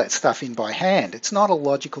write all that stuff in by hand. It's not a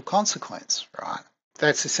logical consequence, right?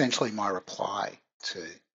 That's essentially my reply to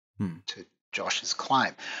Josh's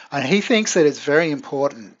claim. And he thinks that it's very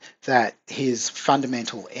important that his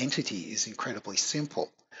fundamental entity is incredibly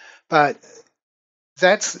simple. But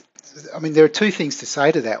there are two things to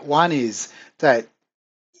say to that. One is that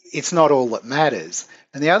it's not all that matters.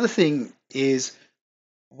 And the other thing is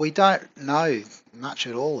we don't know much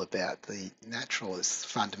at all about the naturalist's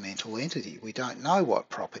fundamental entity. We don't know what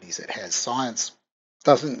properties it has. Science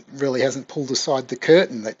hasn't pulled aside the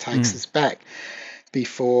curtain that takes us back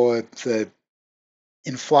before the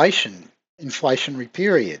inflationary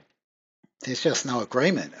period. There's just no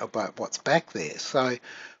agreement about what's back there. So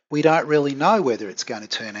we don't really know what it's going to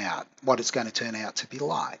turn out to be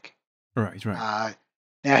like. Right.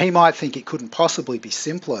 Now, he might think it couldn't possibly be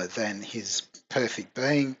simpler than his perfect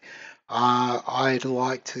being. I'd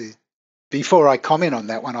like to, before I comment on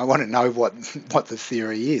that one, I want to know what the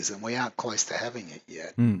theory is, and we aren't close to having it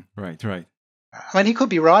yet. Right. He could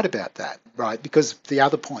be right about that, right? Because the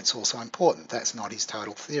other point's also important. That's not his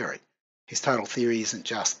total theory. His total theory isn't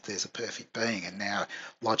just there's a perfect being and now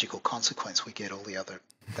logical consequence we get all the other.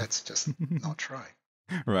 That's just not true.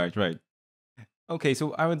 Right. Okay,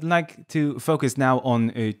 so I would like to focus now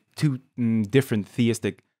on two different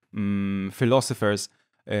theistic philosophers,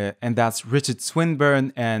 and that's Richard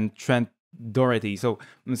Swinburne and Trent Doherty. So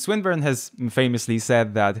Swinburne has famously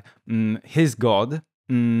said that his God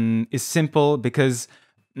is simple because,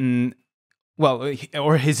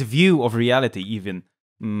 or his view of reality even.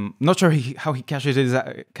 Not sure how he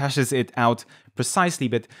cashes it out precisely,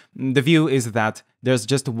 but the view is that there's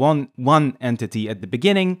just one entity at the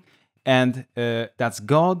beginning, and that's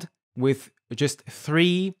God with just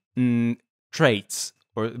three traits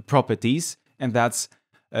or properties, and that's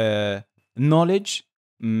knowledge,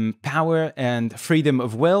 power, and freedom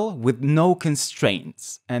of will with no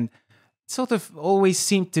constraints. And it sort of always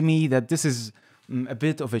seemed to me that this is a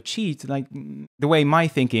bit of a cheat. Like the way my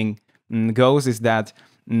thinking goes is that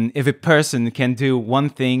if a person can do one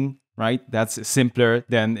thing, right, that's simpler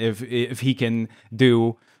than if he can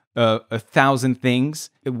do 1,000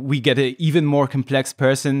 things. We get an even more complex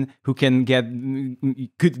person who could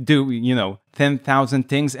do 10,000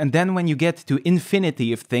 things, and then when you get to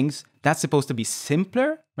infinity of things, that's supposed to be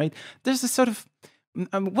simpler, right? There's a sort of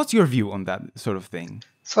what's your view on that sort of thing?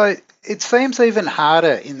 So it seems even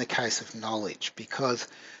harder in the case of knowledge, because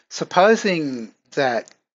supposing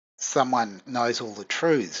that someone knows all the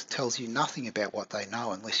truths tells you nothing about what they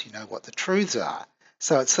know unless you know what the truths are.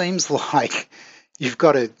 So it seems like you've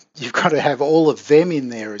got to have all of them in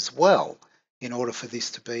there as well in order for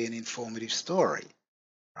this to be an informative story,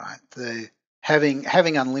 right?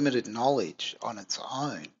 Having unlimited knowledge on its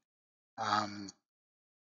own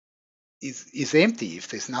is empty if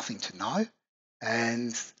there's nothing to know.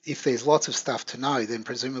 And if there's lots of stuff to know, then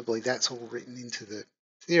presumably that's all written into the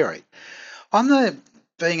theory. On the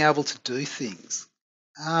being able to do things,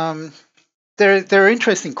 there are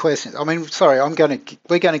interesting questions. I mean, sorry, we're going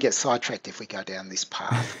to get sidetracked if we go down this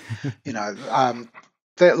path.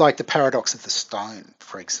 Like the paradox of the stone,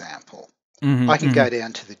 for example. I can go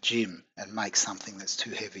down to the gym and make something that's too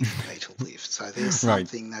heavy for me to lift. So there's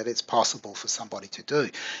something that it's possible for somebody to do.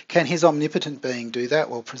 Can his omnipotent being do that?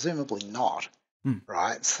 Well, presumably not,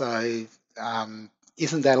 right? So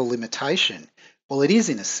isn't that a limitation? Well, it is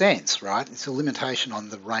in a sense, right? It's a limitation on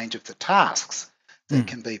the range of the tasks that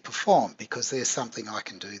can be performed, because there's something I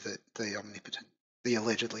can do that the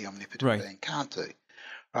allegedly omnipotent being can't do.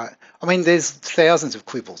 Right. I mean, there's thousands of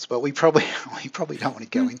quibbles, but we probably don't want to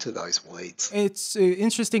go into those weeds. It's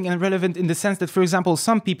interesting and relevant in the sense that, for example,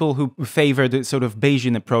 some people who favor the sort of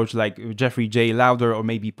Bayesian approach, like Jeffrey J. Lauder or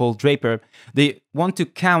maybe Paul Draper, they want to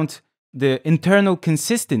count the internal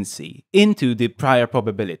consistency into the prior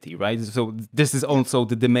probability, right? So this is also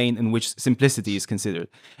the domain in which simplicity is considered.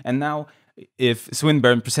 And now, if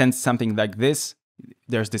Swinburne presents something like this,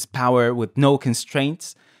 there's this power with no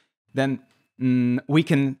constraints, then we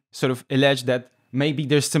can sort of allege that maybe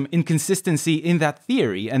there's some inconsistency in that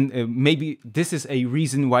theory, and maybe this is a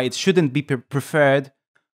reason why it shouldn't be preferred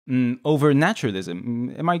over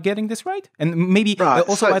naturalism. Am I getting this right? And maybe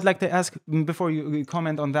also I'd like to ask, before you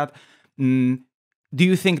comment on that, do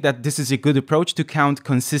you think that this is a good approach to count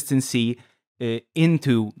consistency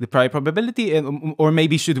into the prior probability, or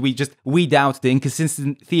maybe should we just weed out the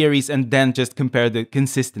inconsistent theories and then just compare the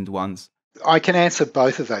consistent ones? I can answer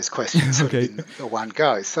both of those questions in the one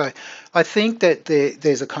go. So I think that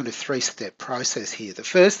there's a kind of three-step process here. The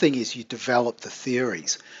first thing is you develop the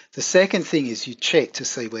theories. The second thing is you check to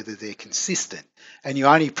see whether they're consistent. And you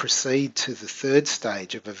only proceed to the third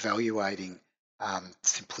stage of evaluating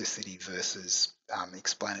simplicity versus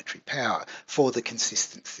explanatory power for the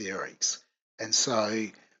consistent theories. And so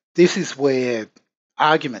this is where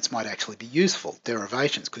arguments might actually be useful,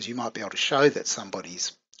 derivations, because you might be able to show that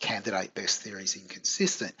somebody's candidate best theory is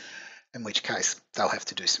inconsistent, in which case they'll have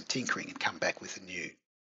to do some tinkering and come back with a new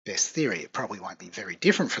best theory. It probably won't be very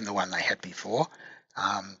different from the one they had before,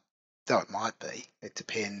 though it might be. It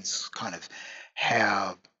depends kind of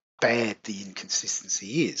how bad the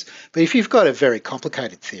inconsistency is. But if you've got a very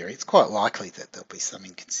complicated theory, it's quite likely that there'll be some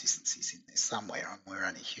inconsistencies in there somewhere, and we're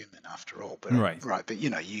only human after all. But but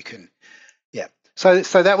you can,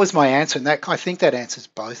 So that was my answer, and I think that answers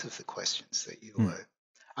both of the questions that you were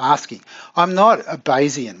asking. I'm not a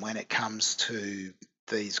Bayesian when it comes to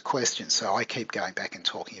these questions, so I keep going back and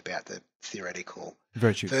talking about the theoretical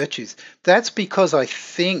virtues. That's because I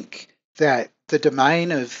think that the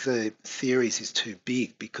domain of the theories is too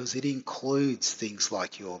big, because it includes things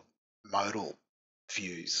like your modal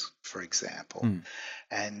views, for example.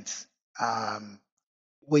 And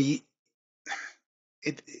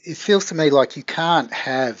it feels to me like you can't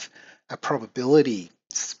have a probability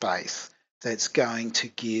space that's going to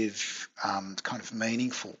give kind of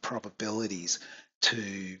meaningful probabilities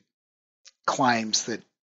to claims that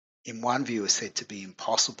in one view are said to be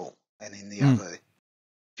impossible and in the other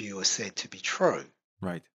view are said to be true.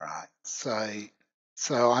 Right. So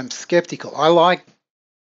I'm skeptical. I like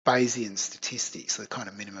Bayesian statistics, the kind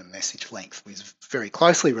of minimum message length, was very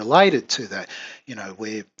closely related to the,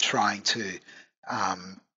 we're trying to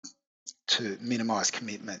minimize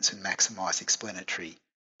commitments and maximize explanatory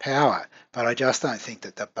power. But I just don't think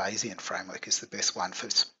that the Bayesian framework is the best one for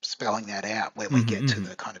spelling that out when we get to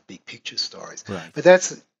the kind of big picture stories. Right. But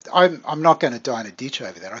I'm not going to die in a ditch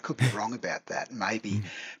over that. I could be wrong about that, maybe.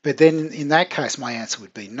 But then in that case, my answer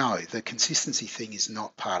would be no. The consistency thing is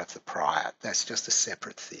not part of the prior. That's just a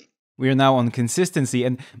separate thing. We are now on consistency,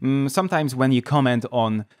 and sometimes when you comment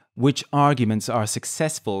on which arguments are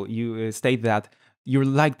successful, you state that you're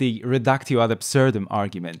like the reductio ad absurdum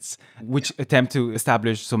arguments, which attempt to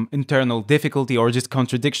establish some internal difficulty or just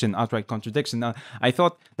contradiction, outright contradiction. Now, I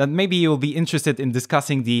thought that maybe you'll be interested in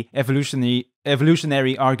discussing the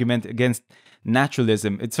evolutionary argument against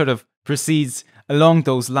naturalism. It sort of proceeds along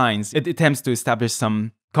those lines. It attempts to establish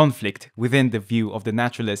some conflict within the view of the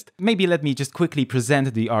naturalist. Maybe let me just quickly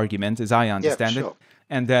present the argument as I understand it,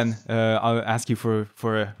 and then I'll ask you for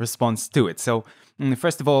a response to it. So,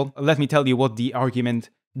 first of all, let me tell you what the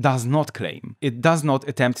argument does not claim. It does not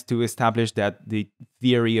attempt to establish that the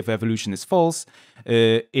theory of evolution is false.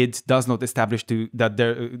 It does not establish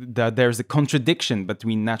that there's a contradiction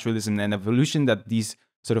between naturalism and evolution, that these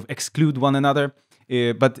sort of exclude one another.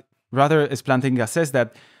 But rather, as Plantinga says,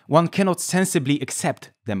 that one cannot sensibly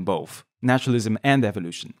accept them both, naturalism and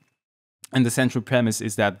evolution. And the central premise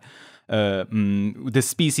is that the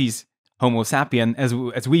species Homo sapien,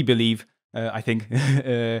 as we believe, I think,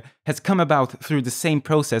 has come about through the same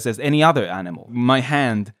process as any other animal. My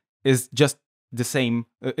hand is just the same,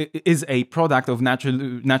 is a product of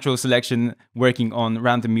natural selection working on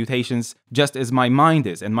random mutations, just as my mind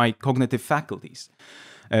is and my cognitive faculties.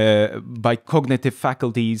 By cognitive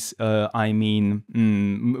faculties, I mean,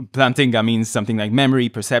 Plantinga means something like memory,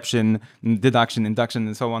 perception, deduction, induction,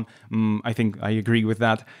 and so on. I think I agree with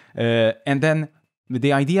that. And then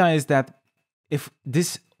the idea is that if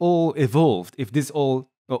this all evolved, if all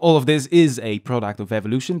of this is a product of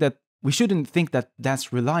evolution, that we shouldn't think that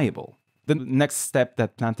that's reliable. The next step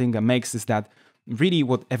that Plantinga makes is that really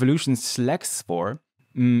what evolution selects for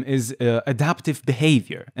is adaptive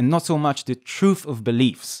behavior and not so much the truth of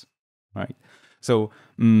beliefs, right? So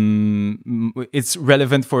it's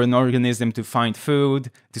relevant for an organism to find food,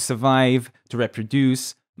 to survive, to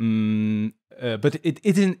reproduce, but it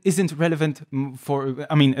isn't relevant for,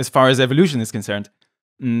 I mean, as far as evolution is concerned,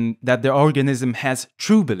 that the organism has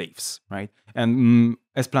true beliefs, right? And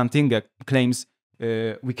as Plantinga claims,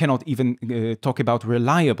 we cannot even talk about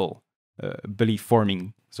reliable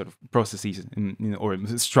belief-forming sort of processes or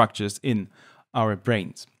structures in our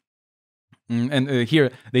brains. And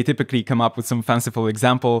here they typically come up with some fanciful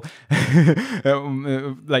example.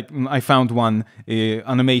 Like I found one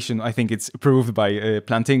animation, I think it's approved by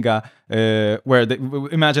Plantinga, where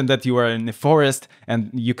imagine that you are in a forest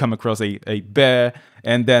and you come across a bear,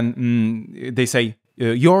 and then they say,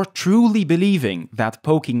 you're truly believing that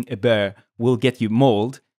poking a bear will get you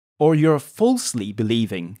mauled, or you're falsely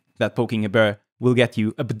believing that poking a bear will get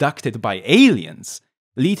you abducted by aliens,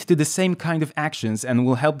 lead to the same kind of actions and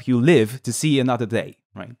will help you live to see another day,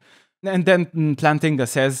 right? And then Plantinga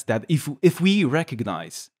says that if we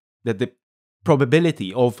recognize that the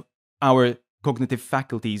probability of our cognitive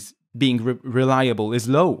faculties being reliable is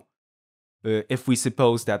low, if we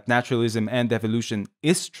suppose that naturalism and evolution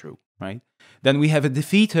is true, right, then we have a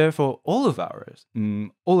defeater for all of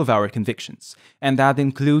our convictions, and that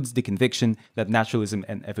includes the conviction that naturalism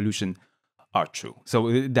and evolution are true.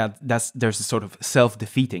 So there's a sort of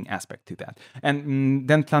self-defeating aspect to that. And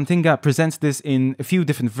then Plantinga presents this in a few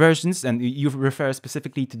different versions, and you refer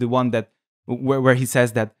specifically to the one that where he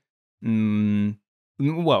says that,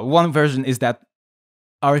 well, one version is that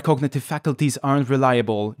our cognitive faculties aren't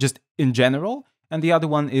reliable just in general, and the other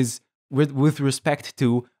one is with respect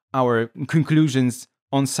to our conclusions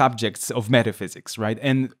on subjects of metaphysics, right,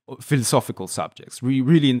 and philosophical subjects. We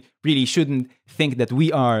really shouldn't think that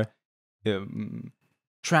we are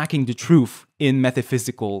tracking the truth in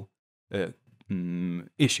metaphysical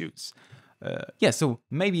issues. Yeah, so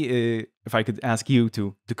maybe if I could ask you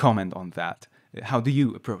to comment on that. How do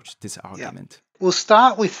you approach this argument? Yeah. We'll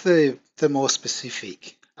start with the more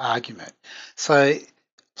specific argument. So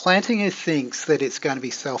Plantinga thinks that it's going to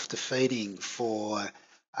be self-defeating for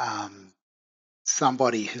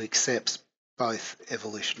somebody who accepts both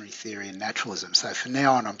evolutionary theory and naturalism. So from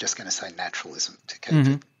now on, I'm just going to say naturalism to keep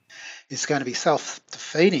it. It's going to be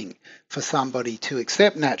self-defeating for somebody to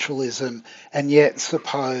accept naturalism and yet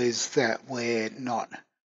suppose that we're not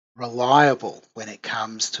reliable when it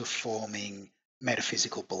comes to forming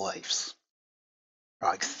metaphysical beliefs,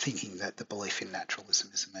 right? Thinking that the belief in naturalism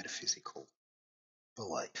is a metaphysical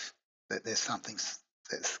belief, that there's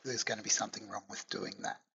going to be something wrong with doing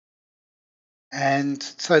that. And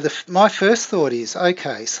so my first thought is,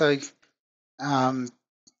 okay, so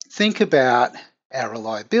think about our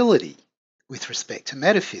reliability with respect to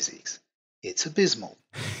metaphysics. It's abysmal,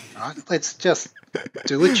 right? Let's just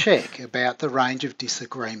do a check about the range of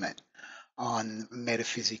disagreement on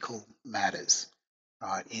metaphysical matters,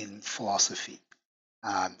 right, in philosophy.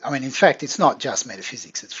 In fact, it's not just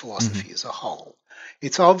metaphysics, it's philosophy as a whole.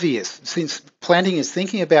 It's obvious, since Planting is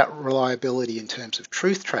thinking about reliability in terms of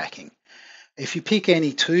truth tracking, if you pick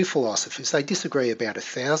any two philosophers, they disagree about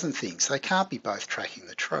 1,000 things. They can't be both tracking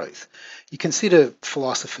the truth. You consider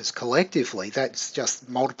philosophers collectively, that just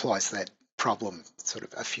multiplies that problem sort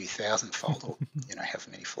of a few thousandfold, or however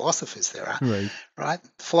many philosophers there are, right?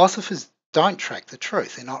 Philosophers don't track the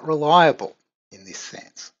truth. They're not reliable in this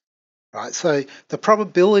sense, right? So the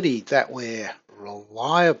probability that we're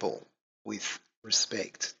reliable with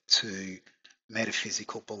respect to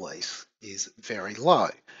metaphysical beliefs is very low,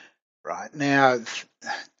 right? Now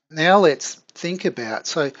let's think about,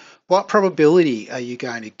 so what probability are you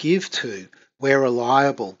going to give to we're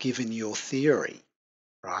reliable given your theory,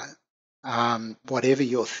 right? Whatever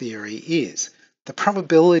your theory is. The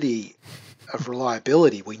probability of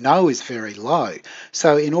reliability we know is very low.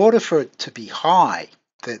 So in order for it to be high,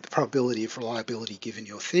 the probability of reliability given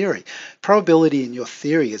your theory, probability in your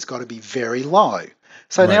theory has got to be very low.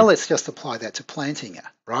 So now let's just apply that to Plantinga,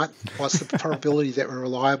 right? What's the probability that we're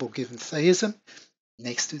reliable given theism?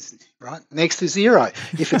 Next to zero.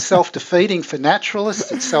 If it's self-defeating for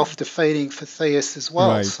naturalists, it's self-defeating for theists as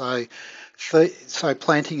well. So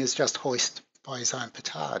Plantinga is just hoist by his own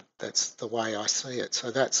petard. That's the way I see it.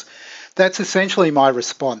 So that's essentially my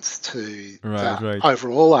response to the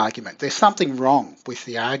overall argument. There's something wrong with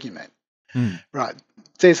the argument. Right.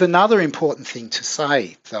 There's another important thing to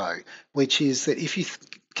say, though, which is that if you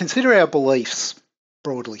consider our beliefs,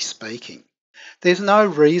 broadly speaking, there's no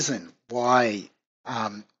reason why,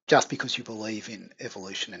 just because you believe in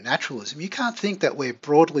evolution and naturalism, you can't think that we're,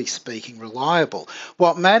 broadly speaking, reliable.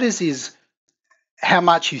 What matters is how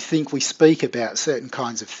much you think we speak about certain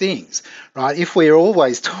kinds of things, right? If we're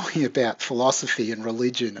always talking about philosophy and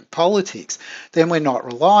religion and politics, then we're not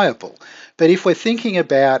reliable. But if we're thinking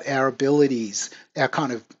about our abilities, our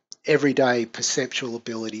kind of everyday perceptual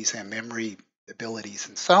abilities, our memory abilities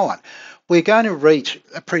and so on, we're going to reach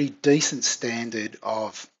a pretty decent standard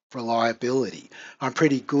of reliability. I'm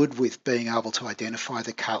pretty good with being able to identify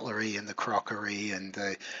the cutlery and the crockery and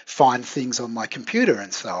find things on my computer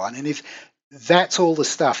and so on. And if that's all the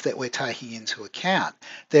stuff that we're taking into account,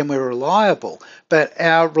 then we're reliable. But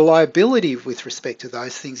our reliability with respect to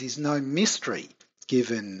those things is no mystery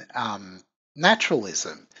given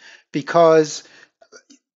naturalism, because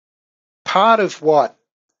part of what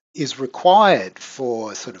is required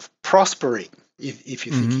for sort of prospering, if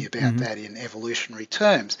you're thinking about that in evolutionary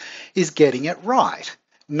terms, is getting it right,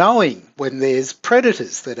 knowing when there's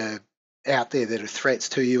predators that are out there that are threats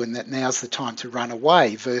to you and that now's the time to run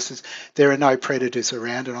away, versus there are no predators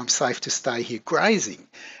around and I'm safe to stay here grazing.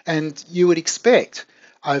 And you would expect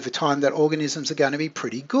over time that organisms are going to be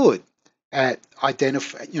pretty good at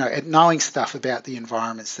at knowing stuff about the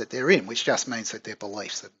environments that they're in, which just means that their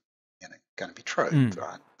beliefs are going to be true,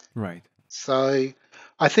 right? So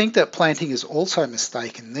I think that Planting is also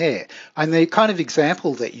mistaken there. And the kind of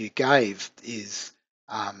example that you gave is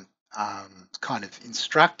kind of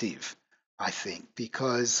instructive, I think,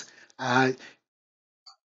 because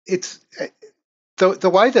it's the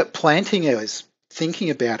way that Planting is thinking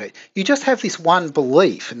about it. You just have this one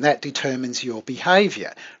belief, and that determines your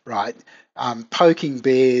behaviour, right? Poking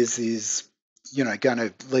bears is, going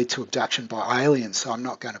to lead to abduction by aliens, so I'm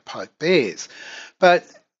not going to poke bears. But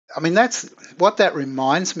that's what that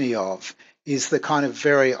reminds me of, is the kind of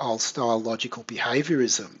very old style logical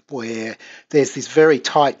behaviorism where there's this very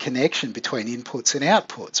tight connection between inputs and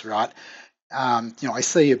outputs, right? I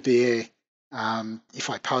see a bear if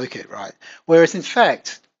I poke it, right? Whereas in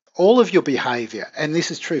fact, all of your behavior, and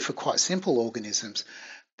this is true for quite simple organisms,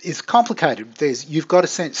 is complicated. You've got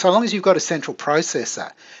so long as you've got a central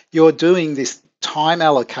processor, you're doing this time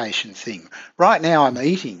allocation thing. Right now I'm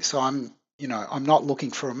eating, so I'm not looking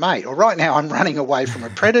for a mate. Or right now I'm running away from a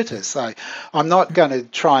predator, so I'm not going to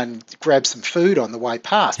try and grab some food on the way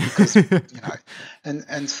past because,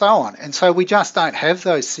 and so on. And so we just don't have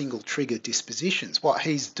those single trigger dispositions. What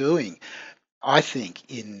he's doing, I think,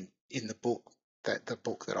 in the book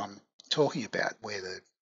that I'm talking about, where the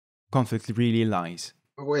conflict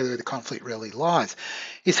really lies,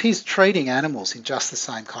 is he's treating animals in just the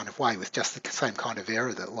same kind of way, with just the same kind of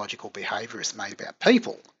error that logical behaviourists made about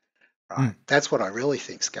people. Right? That's what I really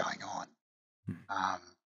think's going on.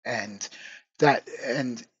 And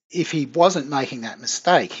if he wasn't making that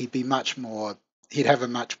mistake, he'd have a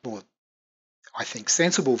much more, I think,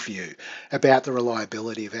 sensible view about the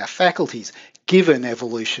reliability of our faculties, given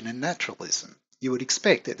evolution and naturalism. You would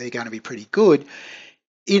expect that they're going to be pretty good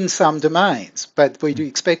in some domains, but we do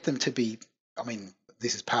expect them to be, I mean,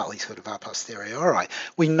 this is partly sort of a posteriori.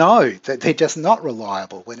 We know that they're just not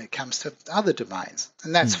reliable when it comes to other domains,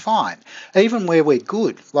 and that's fine. Even where we're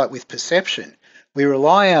good, like with perception, we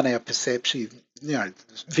rely on our perception,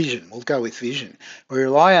 vision. We'll go with vision. We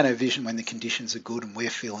rely on our vision when the conditions are good and we're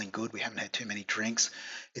feeling good. We haven't had too many drinks.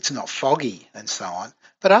 It's not foggy and so on.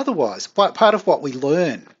 But otherwise, part of what we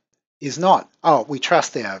learn is not, we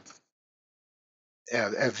trust our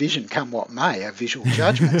vision come what may, our visual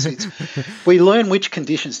judgments. We learn which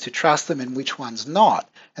conditions to trust them and which ones not.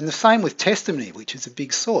 And the same with testimony, which is a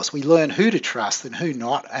big source. We learn who to trust and who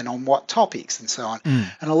not and on what topics and so on.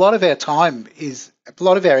 And a lot of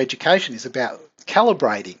our education is about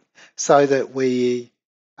calibrating so that we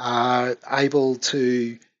are able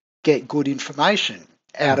to get good information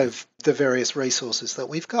out of the various resources that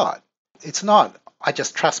we've got. It's not, I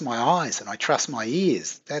just trust my eyes and I trust my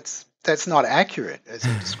ears. That's not accurate as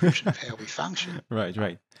a description of how we function.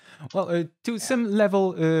 Right. Well, to some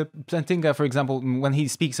level, Plantinga, for example, when he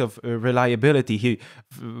speaks of reliability, he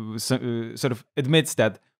sort of admits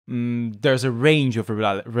that there's a range of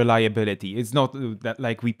reliability. It's not that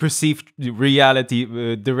like we perceive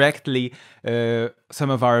reality directly. Some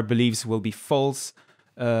of our beliefs will be false.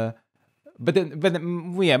 But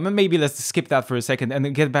maybe let's skip that for a second and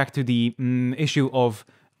then get back to the issue of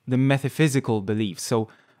the metaphysical beliefs. So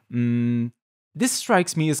this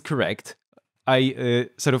strikes me as correct. I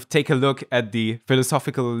sort of take a look at the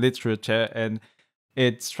philosophical literature, and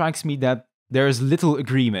it strikes me that there is little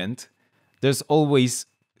agreement. There's always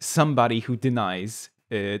somebody who denies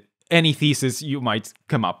any thesis you might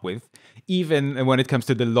come up with, even when it comes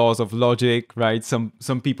to the laws of logic, right?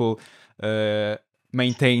 Some people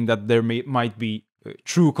maintain that there might be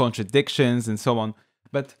true contradictions and so on.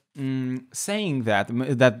 But saying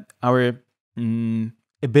that our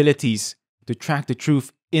abilities to track the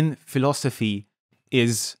truth in philosophy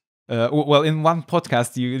is in one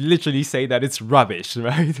podcast you literally say that it's rubbish,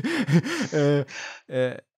 right?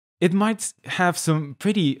 It might have some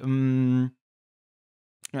pretty it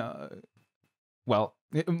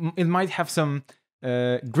might have some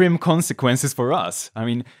grim consequences for us. I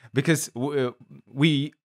mean, because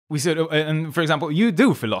we sort of, and for example, you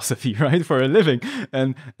do philosophy, right, for a living,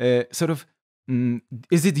 and sort of.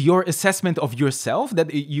 Is it your assessment of yourself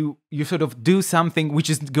that you sort of do something which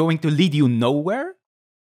is going to lead you nowhere?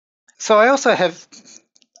 So I also have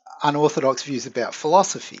unorthodox views about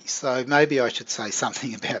philosophy. So maybe I should say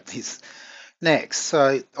something about this next.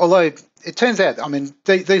 So although it turns out, I mean,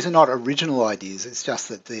 these are not original ideas. It's just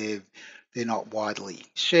that they're not widely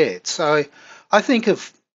shared. So I think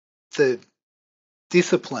of the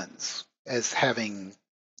disciplines as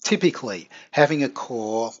typically having a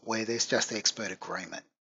core where there's just expert agreement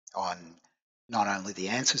on not only the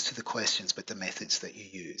answers to the questions, but the methods that you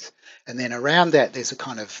use. And then around that, there's a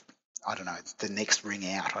kind of, I don't know, the next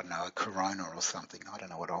ring out, I don't know, a corona or something, I don't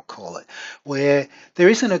know what I'll call it, where there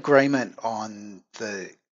is an agreement on the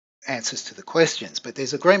answers to the questions, but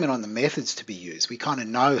there's agreement on the methods to be used. We kind of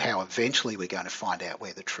know how eventually we're going to find out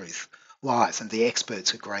where the truth lies, and the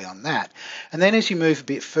experts agree on that. And then as you move a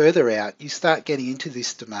bit further out, you start getting into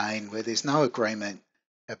this domain where there's no agreement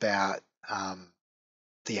about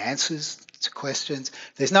the answers to questions.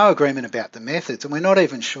 There's no agreement about the methods, and we're not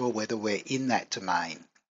even sure whether we're in that domain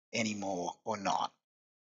anymore or not.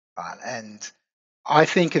 Right? And I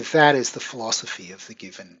think of that as the philosophy of the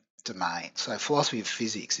given domain. So philosophy of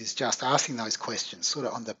physics is just asking those questions sort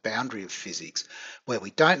of on the boundary of physics, where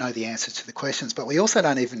we don't know the answers to the questions, but we also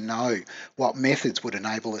don't even know what methods would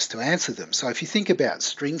enable us to answer them. So if you think about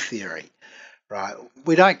string theory, right,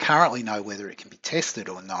 we don't currently know whether it can be tested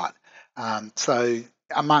or not. So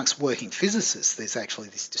amongst working physicists, there's actually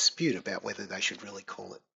this dispute about whether they should really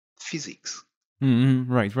call it physics.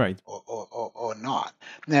 Right. Or not.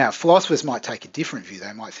 Now, philosophers might take a different view.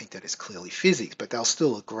 They might think that it's clearly physics, but they'll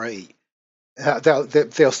still agree.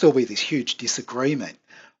 There'll still be this huge disagreement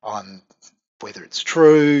on whether it's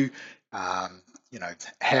true, how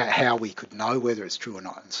we could know whether it's true or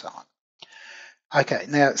not, and so on. Okay,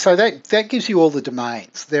 now, so that gives you all the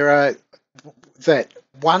domains. There are that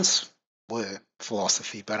once were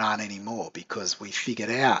philosophy but aren't anymore because we figured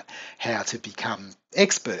out how to become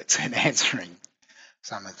experts in answering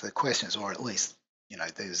some of the questions, or at least,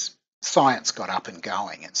 there's science got up and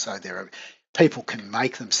going, and so people can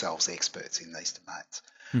make themselves experts in these domains.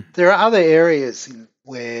 There are other areas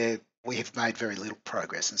where we have made very little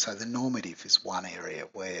progress. And so the normative is one area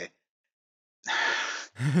where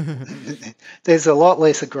there's a lot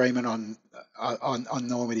less agreement on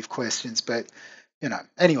normative questions. But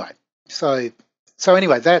anyway. So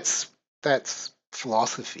anyway, that's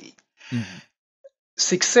philosophy. Mm-hmm.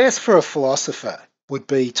 Success for a philosopher would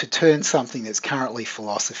be to turn something that's currently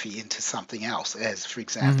philosophy into something else, as, for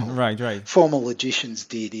example, Right. formal logicians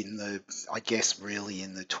did in the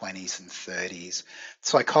 20s and 30s.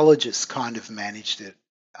 Psychologists kind of managed it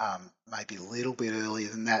maybe a little bit earlier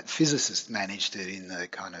than that. Physicists managed it in the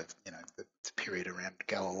kind of, the period around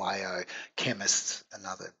Galileo, chemists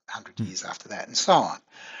another 100 years after that, and so on.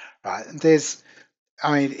 Right? And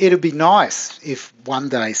it'd be nice if one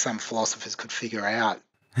day some philosophers could figure out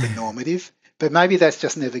the normative, but maybe that's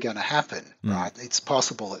just never going to happen, right? It's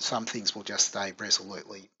possible that some things will just stay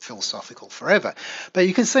resolutely philosophical forever. But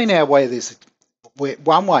you can see now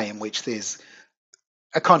one way in which there's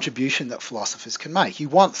a contribution that philosophers can make. You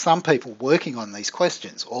want some people working on these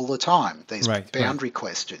questions all the time, these boundary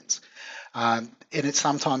questions. And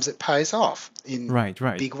sometimes it pays off in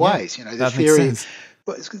big ways.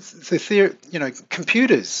 The theory,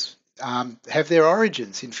 computers have their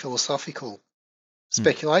origins in philosophical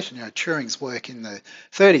speculation. Turing's work in the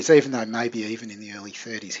 30s, even though maybe even in the early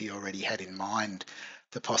 30s he already had in mind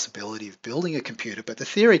the possibility of building a computer, but the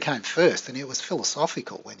theory came first and it was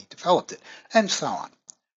philosophical when he developed it, and so on.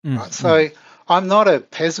 Right? So I'm not a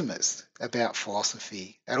pessimist about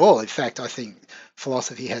philosophy at all. In fact, I think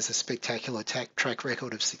philosophy has a spectacular track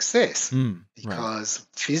record of success because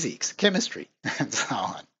physics, chemistry, and so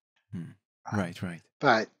on. Right.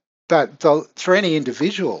 But for any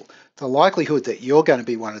individual, the likelihood that you're going to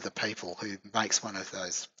be one of the people who makes one of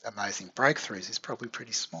those amazing breakthroughs is probably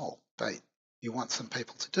pretty small. But you want some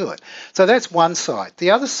people to do it. So that's one side. The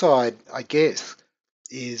other side, I guess,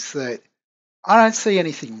 is that I don't see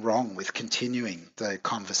anything wrong with continuing the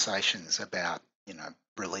conversations about,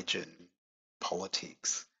 religion,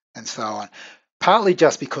 politics, and so on, partly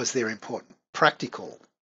just because they're important practical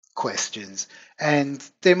questions. And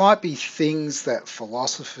there might be things that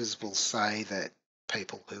philosophers will say that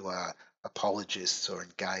people who are apologists or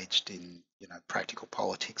engaged in, practical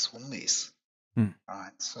politics will miss.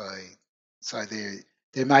 Right. So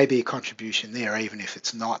there may be a contribution there, even if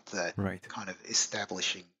it's not the kind of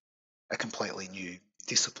establishing a completely new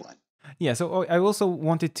discipline. Yeah, so I also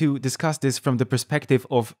wanted to discuss this from the perspective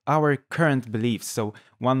of our current beliefs. So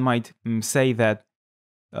one might say that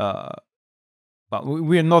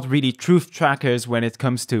we're not really truth trackers when it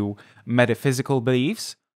comes to metaphysical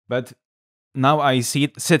beliefs, but now I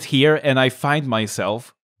sit here and I find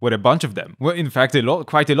myself with a bunch of them. Well, in fact,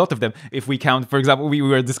 quite a lot of them. If we count, for example, we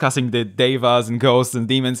were discussing the devas and ghosts and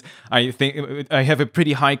demons. I think I have a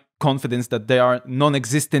pretty high confidence that they are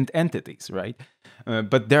non-existent entities, right?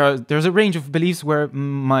 But there's a range of beliefs where of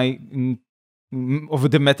the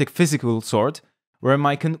metaphysical sort, where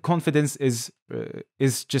my confidence is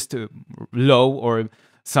just low or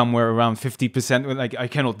somewhere around 50%. Like I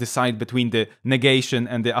cannot decide between the negation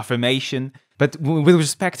and the affirmation. But with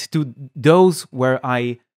respect to those where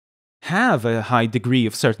I have a high degree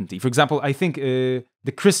of certainty, for example, I think the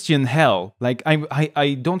Christian hell, like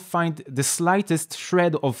I don't find the slightest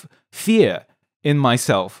shred of fear in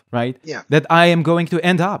myself, right? Yeah. That I am going to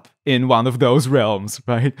end up in one of those realms,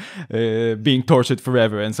 right? Being tortured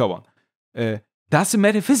forever and so on. That's a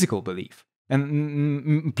metaphysical belief.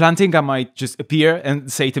 And Plantinga might just appear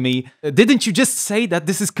and say to me, didn't you just say that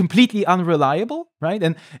this is completely unreliable, right?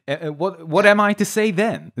 And what am I to say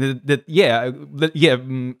then?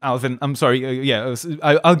 Alvin, I'm sorry,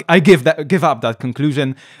 I give up that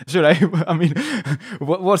conclusion. Should I? I mean,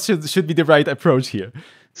 what should be the right approach here?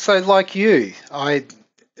 So like you,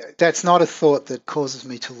 that's not a thought that causes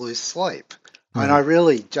me to lose sleep. Right. And I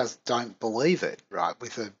really just don't believe it, right,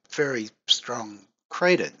 with a very strong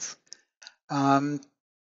credence. And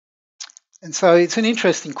so it's an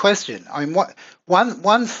interesting question. I mean,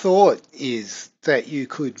 one thought is that you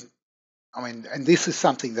could, and this is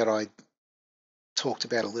something that I talked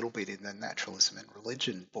about a little bit in the Naturalism and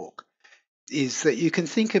Religion book, is that you can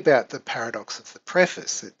think about the paradox of the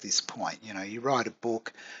preface at this point. You write a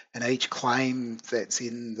book and each claim that's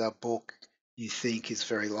in the book you think is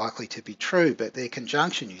very likely to be true, but their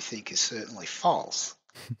conjunction you think is certainly false.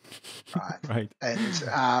 Right.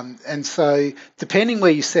 And so depending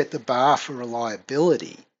where you set the bar for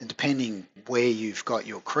reliability and depending where you've got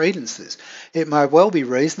your credences, it may well be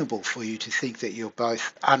reasonable for you to think that you're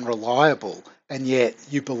both unreliable and yet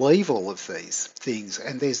you believe all of these things,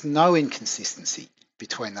 and there's no inconsistency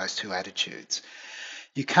between those two attitudes.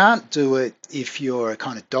 You can't do it if you're a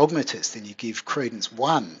kind of dogmatist and you give credence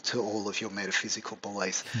one to all of your metaphysical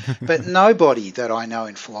beliefs. But nobody that I know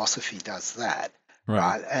in philosophy does that,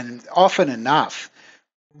 right? And often enough,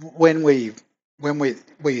 when we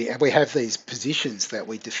have these positions that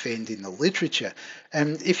we defend in the literature,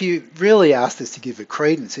 and if you really asked us to give it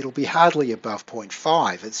credence, it'll be hardly above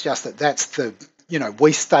 0.5. It's just that that's the,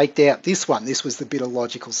 we staked out this one. This was the bit of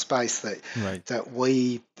logical space that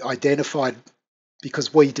we identified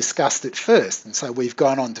because we discussed it first. And so we've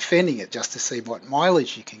gone on defending it just to see what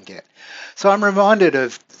mileage you can get. So I'm reminded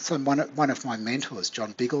of one of my mentors,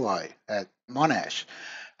 John Bigelow at Monash.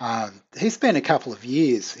 He spent a couple of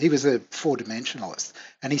years, he was a four-dimensionalist,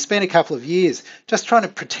 and he spent a couple of years just trying to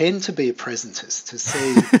pretend to be a presentist to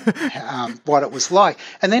see what it was like.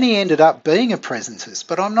 And then he ended up being a presentist,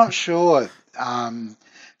 but I'm not sure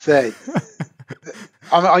that,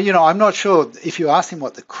 I'm not sure if you ask him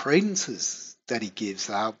what the credences that he gives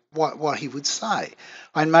are, what he would say.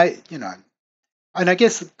 And I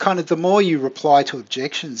guess kind of the more you reply to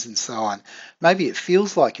objections and so on, maybe it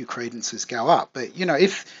feels like your credences go up. But,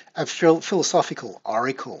 if a philosophical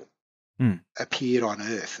oracle appeared on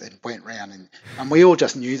Earth and went round, and we all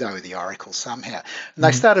just knew they were the oracle somehow, and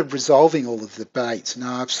they started resolving all of the debates. No,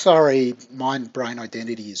 I'm sorry, mind-brain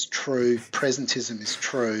identity is true, presentism is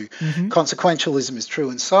true, consequentialism is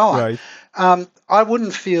true, and so on. Right. I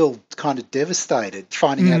wouldn't feel kind of devastated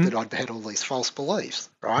finding out that I'd had all these false beliefs,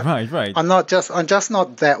 right? Right. I'm just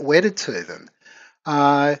not that wedded to them.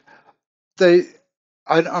 I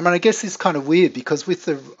guess it's kind of weird because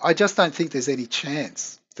I just don't think there's any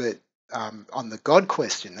chance that on the God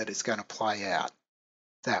question that it's going to play out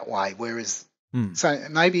that way. Whereas, so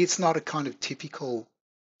maybe it's not a kind of typical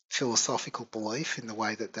philosophical belief in the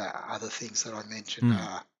way that the other things that I mentioned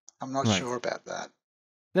are. I'm not sure about that.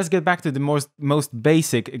 Let's get back to the most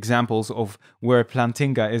basic examples of where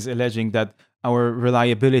Plantinga is alleging that our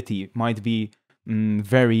reliability might be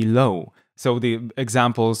very low. So the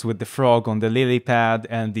examples with the frog on the lily pad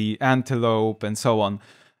and the antelope and so on.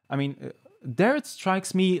 I mean, there it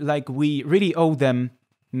strikes me like we really owe them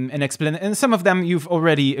an explanation. And some of them you've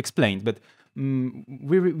already explained, but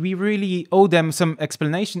we really owe them some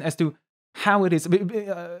explanation as to how it is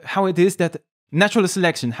that natural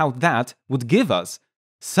selection, how that would give us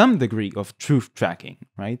some degree of truth tracking,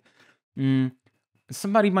 right?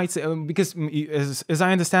 Somebody might say, because as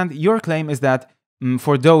I understand, your claim is that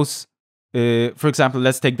for those, for example,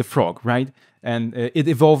 let's take the frog, right? And it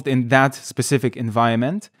evolved in that specific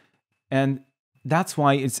environment. And that's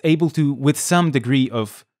why it's able to, with some degree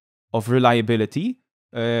of reliability,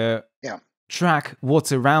 track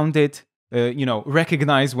what's around it,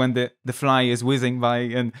 recognize when the fly is whizzing by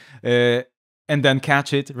and then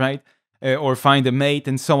catch it, right? Or find a mate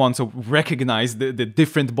and so on. So recognize the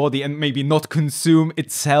different body and maybe not consume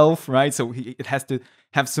itself, right? So it has to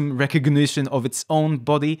have some recognition of its own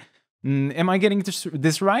body. Am I getting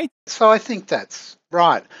this right? So I think that's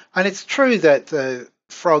right. And it's true that the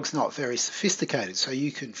frog's not very sophisticated, so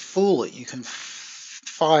you can fool it. You can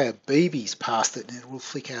fire BBs past it and it will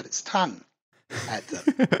flick out its tongue at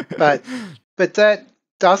them. but that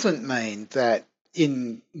doesn't mean that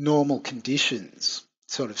in normal conditions,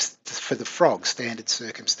 sort of for the frog, standard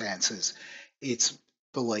circumstances, its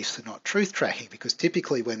beliefs are not truth tracking, because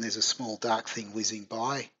typically when there's a small dark thing whizzing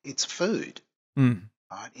by, it's food, right,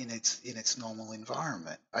 in its normal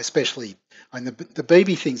environment. Especially, and the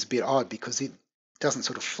BB thing's a bit odd because it doesn't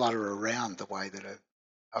sort of flutter around the way that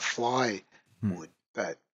a fly would.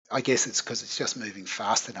 But I guess it's because it's just moving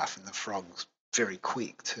fast enough and the frog's very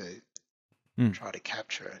quick to try to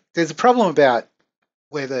capture it. There's a problem about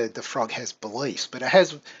whether the frog has beliefs, but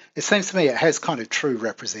it seems to me it has kind of true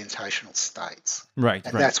representational states. Right.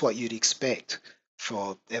 And that's what you'd expect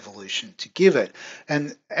for evolution to give it.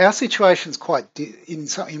 And our situation's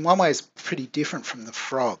in one way is pretty different from the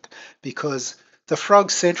frog, because the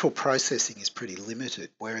frog's central processing is pretty limited,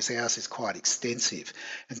 whereas ours is quite extensive.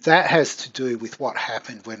 And that has to do with what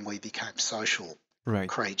happened when we became social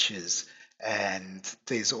creatures. And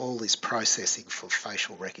there's all this processing for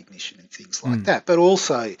facial recognition and things like that. But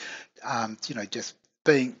also, just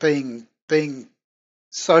being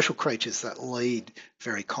social creatures that lead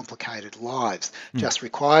very complicated lives just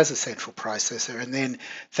requires a central processor. And then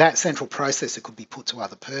that central processor could be put to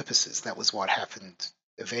other purposes. That was what happened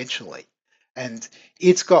eventually. And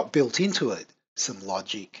it's got built into it some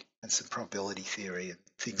logic and some probability theory and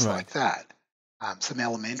things like that. Some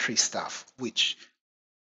elementary stuff, which,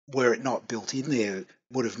 were it not built in there,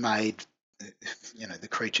 would have made the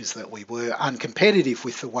creatures that we were uncompetitive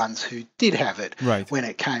with the ones who did have it when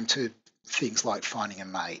it came to things like finding a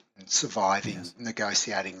mate and surviving, Yes.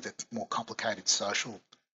 negotiating the more complicated social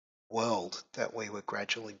world that we were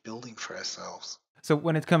gradually building for ourselves. So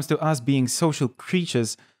when it comes to us being social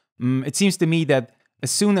creatures, it seems to me that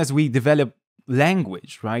as soon as we develop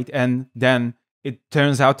language, right, and then it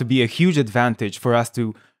turns out to be a huge advantage for us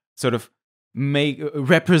to sort of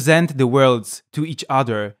represent the worlds to each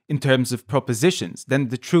other in terms of propositions, then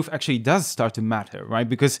the truth actually does start to matter, right?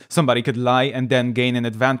 Because somebody could lie and then gain an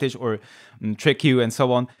advantage or trick you and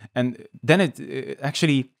so on, and then it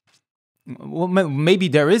actually, well, maybe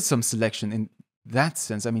there is some selection in that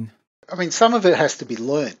sense. I mean, some of it has to be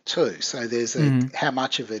learnt too. So there's how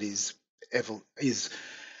much of it is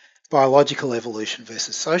biological evolution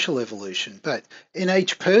versus social evolution. But in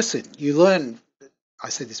each person, you learn. I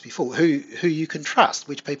said this before. Who you can trust,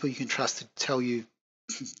 which people you can trust to tell you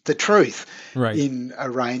the truth right. in a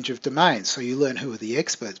range of domains. So you learn who are the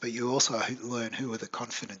experts, but you also learn who are the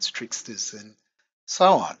confidence tricksters and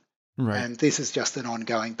so on. Right. And this is just an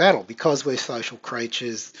ongoing battle because we're social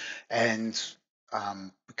creatures and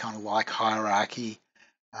we kind of like hierarchy,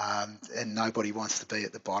 and nobody wants to be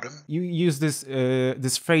at the bottom. You use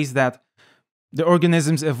this phrase that the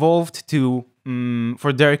organisms evolved to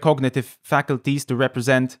for their cognitive faculties to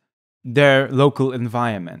represent their local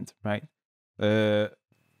environment, right? And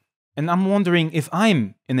I'm wondering if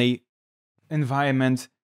I'm in a environment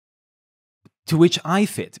to which I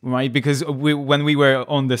fit, right? Because when we were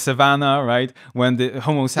on the savannah, right, when the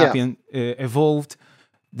Homo sapien evolved,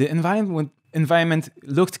 the environment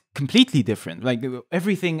looked completely different. Like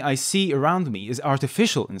everything I see around me is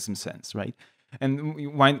artificial in some sense, right?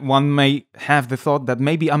 And one may have the thought that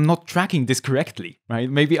maybe I'm not tracking this correctly, right?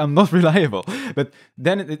 Maybe I'm not reliable. But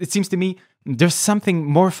then it seems to me there's something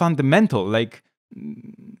more fundamental, like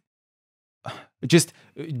just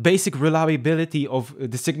basic reliability of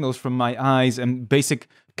the signals from my eyes and basic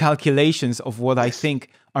calculations of what I think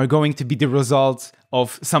are going to be the results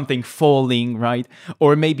of something falling, right?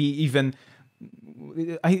 Or maybe even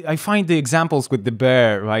I find the examples with the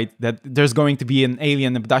bear, right? That there's going to be an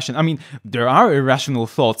alien abduction. I mean, there are irrational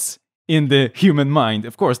thoughts in the human mind.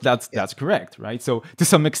 Of course, that's correct, right? So to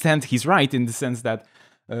some extent, he's right in the sense that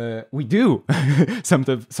we do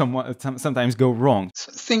sometimes go wrong.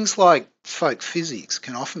 So things like folk physics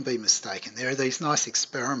can often be mistaken. There are these nice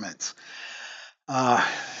experiments.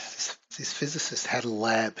 This physicist had a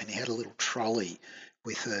lab and he had a little trolley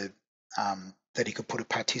with that he could put a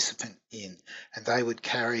participant in, and they would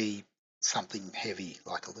carry something heavy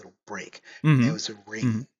like a little brick. And there was a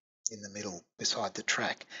ring in the middle beside the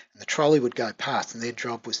track, and the trolley would go past, and their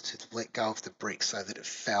job was to let go of the brick so that it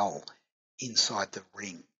fell inside the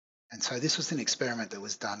ring. And so this was an experiment that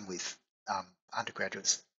was done with undergraduate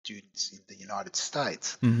students in the United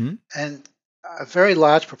States, and a very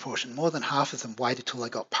large proportion, more than half of them, waited till they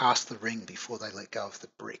got past the ring before they let go of the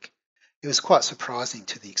brick. It was quite surprising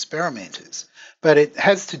to the experimenters, but it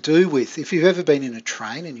has to do with, if you've ever been in a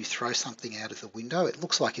train and you throw something out of the window, it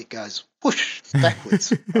looks like it goes whoosh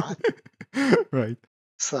backwards, right? Right.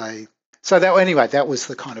 So that was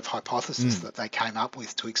the kind of hypothesis that they came up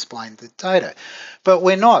with to explain the data. But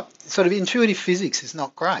we're not, sort of intuitive physics is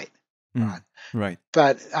not great, right? Right.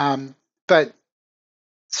 But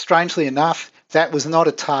strangely enough, that was not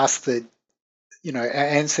a task that, our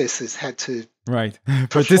ancestors had to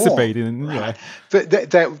participate in. Right. But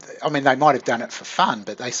they might have done it for fun,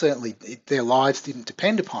 but they certainly, their lives didn't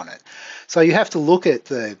depend upon it. So you have to look at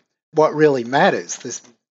what really matters. There's,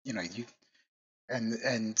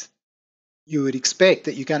 and you would expect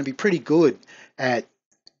that you're going to be pretty good at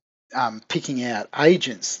picking out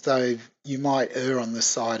agents, though you might err on the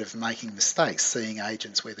side of making mistakes, seeing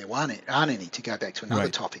agents where there aren't any, to go back to another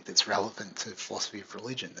topic that's relevant to philosophy of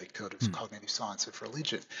religion, the cognitive science of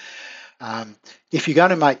religion. If you're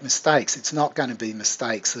going to make mistakes, it's not going to be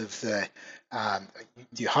mistakes of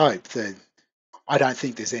you hope that I don't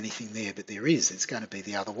think there's anything there, but there is. It's going to be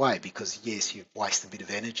the other way because, yes, you waste a bit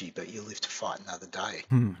of energy, but you live to fight another day.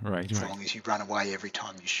 As long as you run away every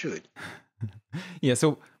time you should. Yeah,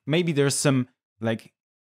 so maybe there's some like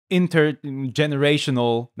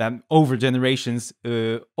intergenerational, that over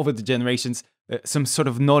the generations, some sort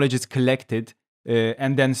of knowledge is collected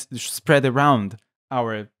and then spread around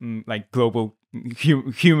our global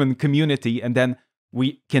human community, and then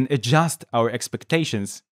we can adjust our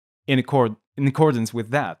expectations in accordance with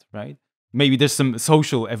that, right? Maybe there's some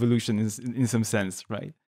social evolution in some sense,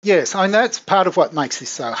 right? Yes, that's part of what makes this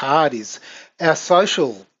so hard is our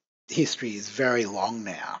social history is very long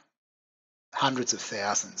now, hundreds of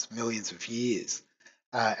thousands, millions of years,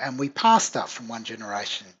 and we pass stuff from one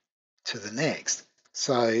generation to the next.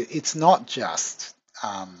 So it's not just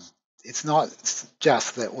it's not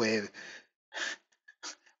just that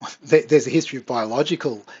there's a history of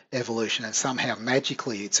biological evolution and somehow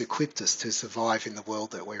magically it's equipped us to survive in the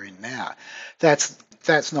world that we're in now.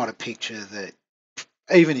 That's not a picture that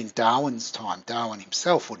even in Darwin's time, Darwin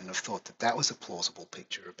himself wouldn't have thought that that was a plausible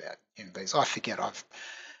picture about human beings. I forget,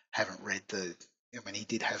 haven't read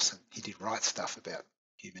he did write stuff about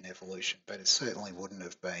human evolution, but it certainly wouldn't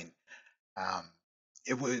have been,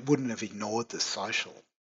 it wouldn't have ignored the social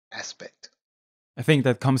aspect. I think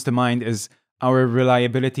that comes to mind is our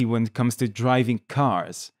reliability when it comes to driving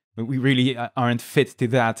cars. We really aren't fit to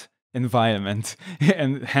that environment,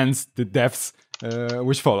 and hence the deaths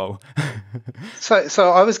which follow.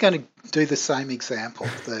 So I was going to do the same example.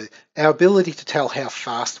 Our ability to tell how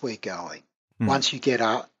fast we're going, once you get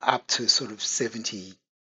up to sort of 70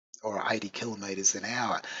 or 80 kilometers an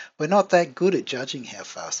hour, we're not that good at judging how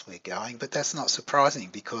fast we're going, but that's not surprising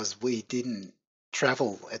because we didn't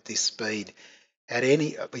travel at this speed at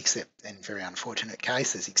any, except in very unfortunate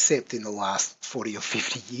cases, except in the last 40 or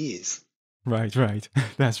 50 years. Right.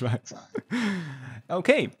 That's right.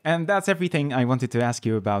 Okay, and that's everything I wanted to ask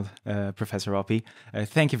you about, Professor Oppy.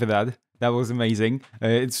 Thank you for that. That was amazing.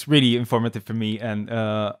 It's really informative for me, and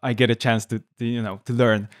I get a chance to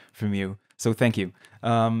learn from you. So thank you.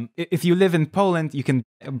 If you live in Poland, you can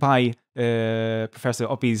buy Professor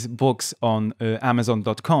Oppy's books on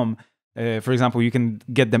Amazon.com. For example, you can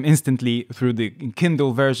get them instantly through the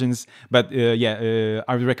Kindle versions, but I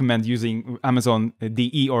would recommend using Amazon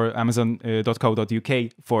DE or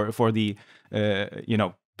Amazon.co.uk for the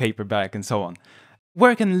paperback and so on.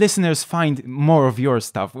 Where can listeners find more of your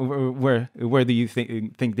stuff? Where do you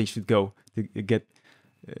think they should go to get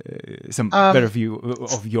some better view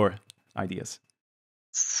of your ideas?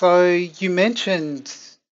 So you mentioned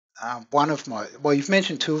you've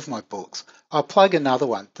mentioned two of my books. I'll plug another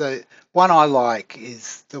one. The one I like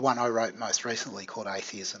is the one I wrote most recently called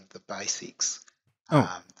Atheism, the Basics,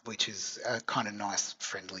 which is a kind of nice,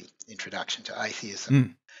 friendly introduction to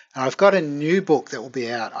atheism. And I've got a new book that will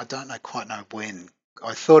be out. I don't quite know when.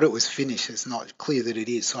 I thought it was finished. It's not clear that it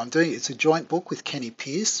is. So it's a joint book with Kenny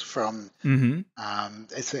Pierce from,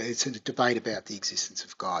 it's a debate about the existence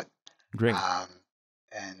of God. Great.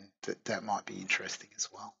 And that might be interesting as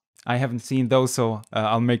well. I haven't seen those, so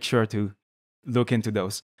I'll make sure to look into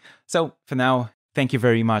those. So for now, thank you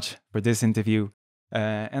very much for this interview,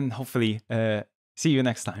 and hopefully see you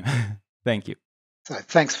next time. Thank you. So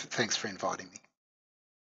thanks for inviting me.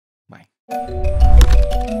 Bye.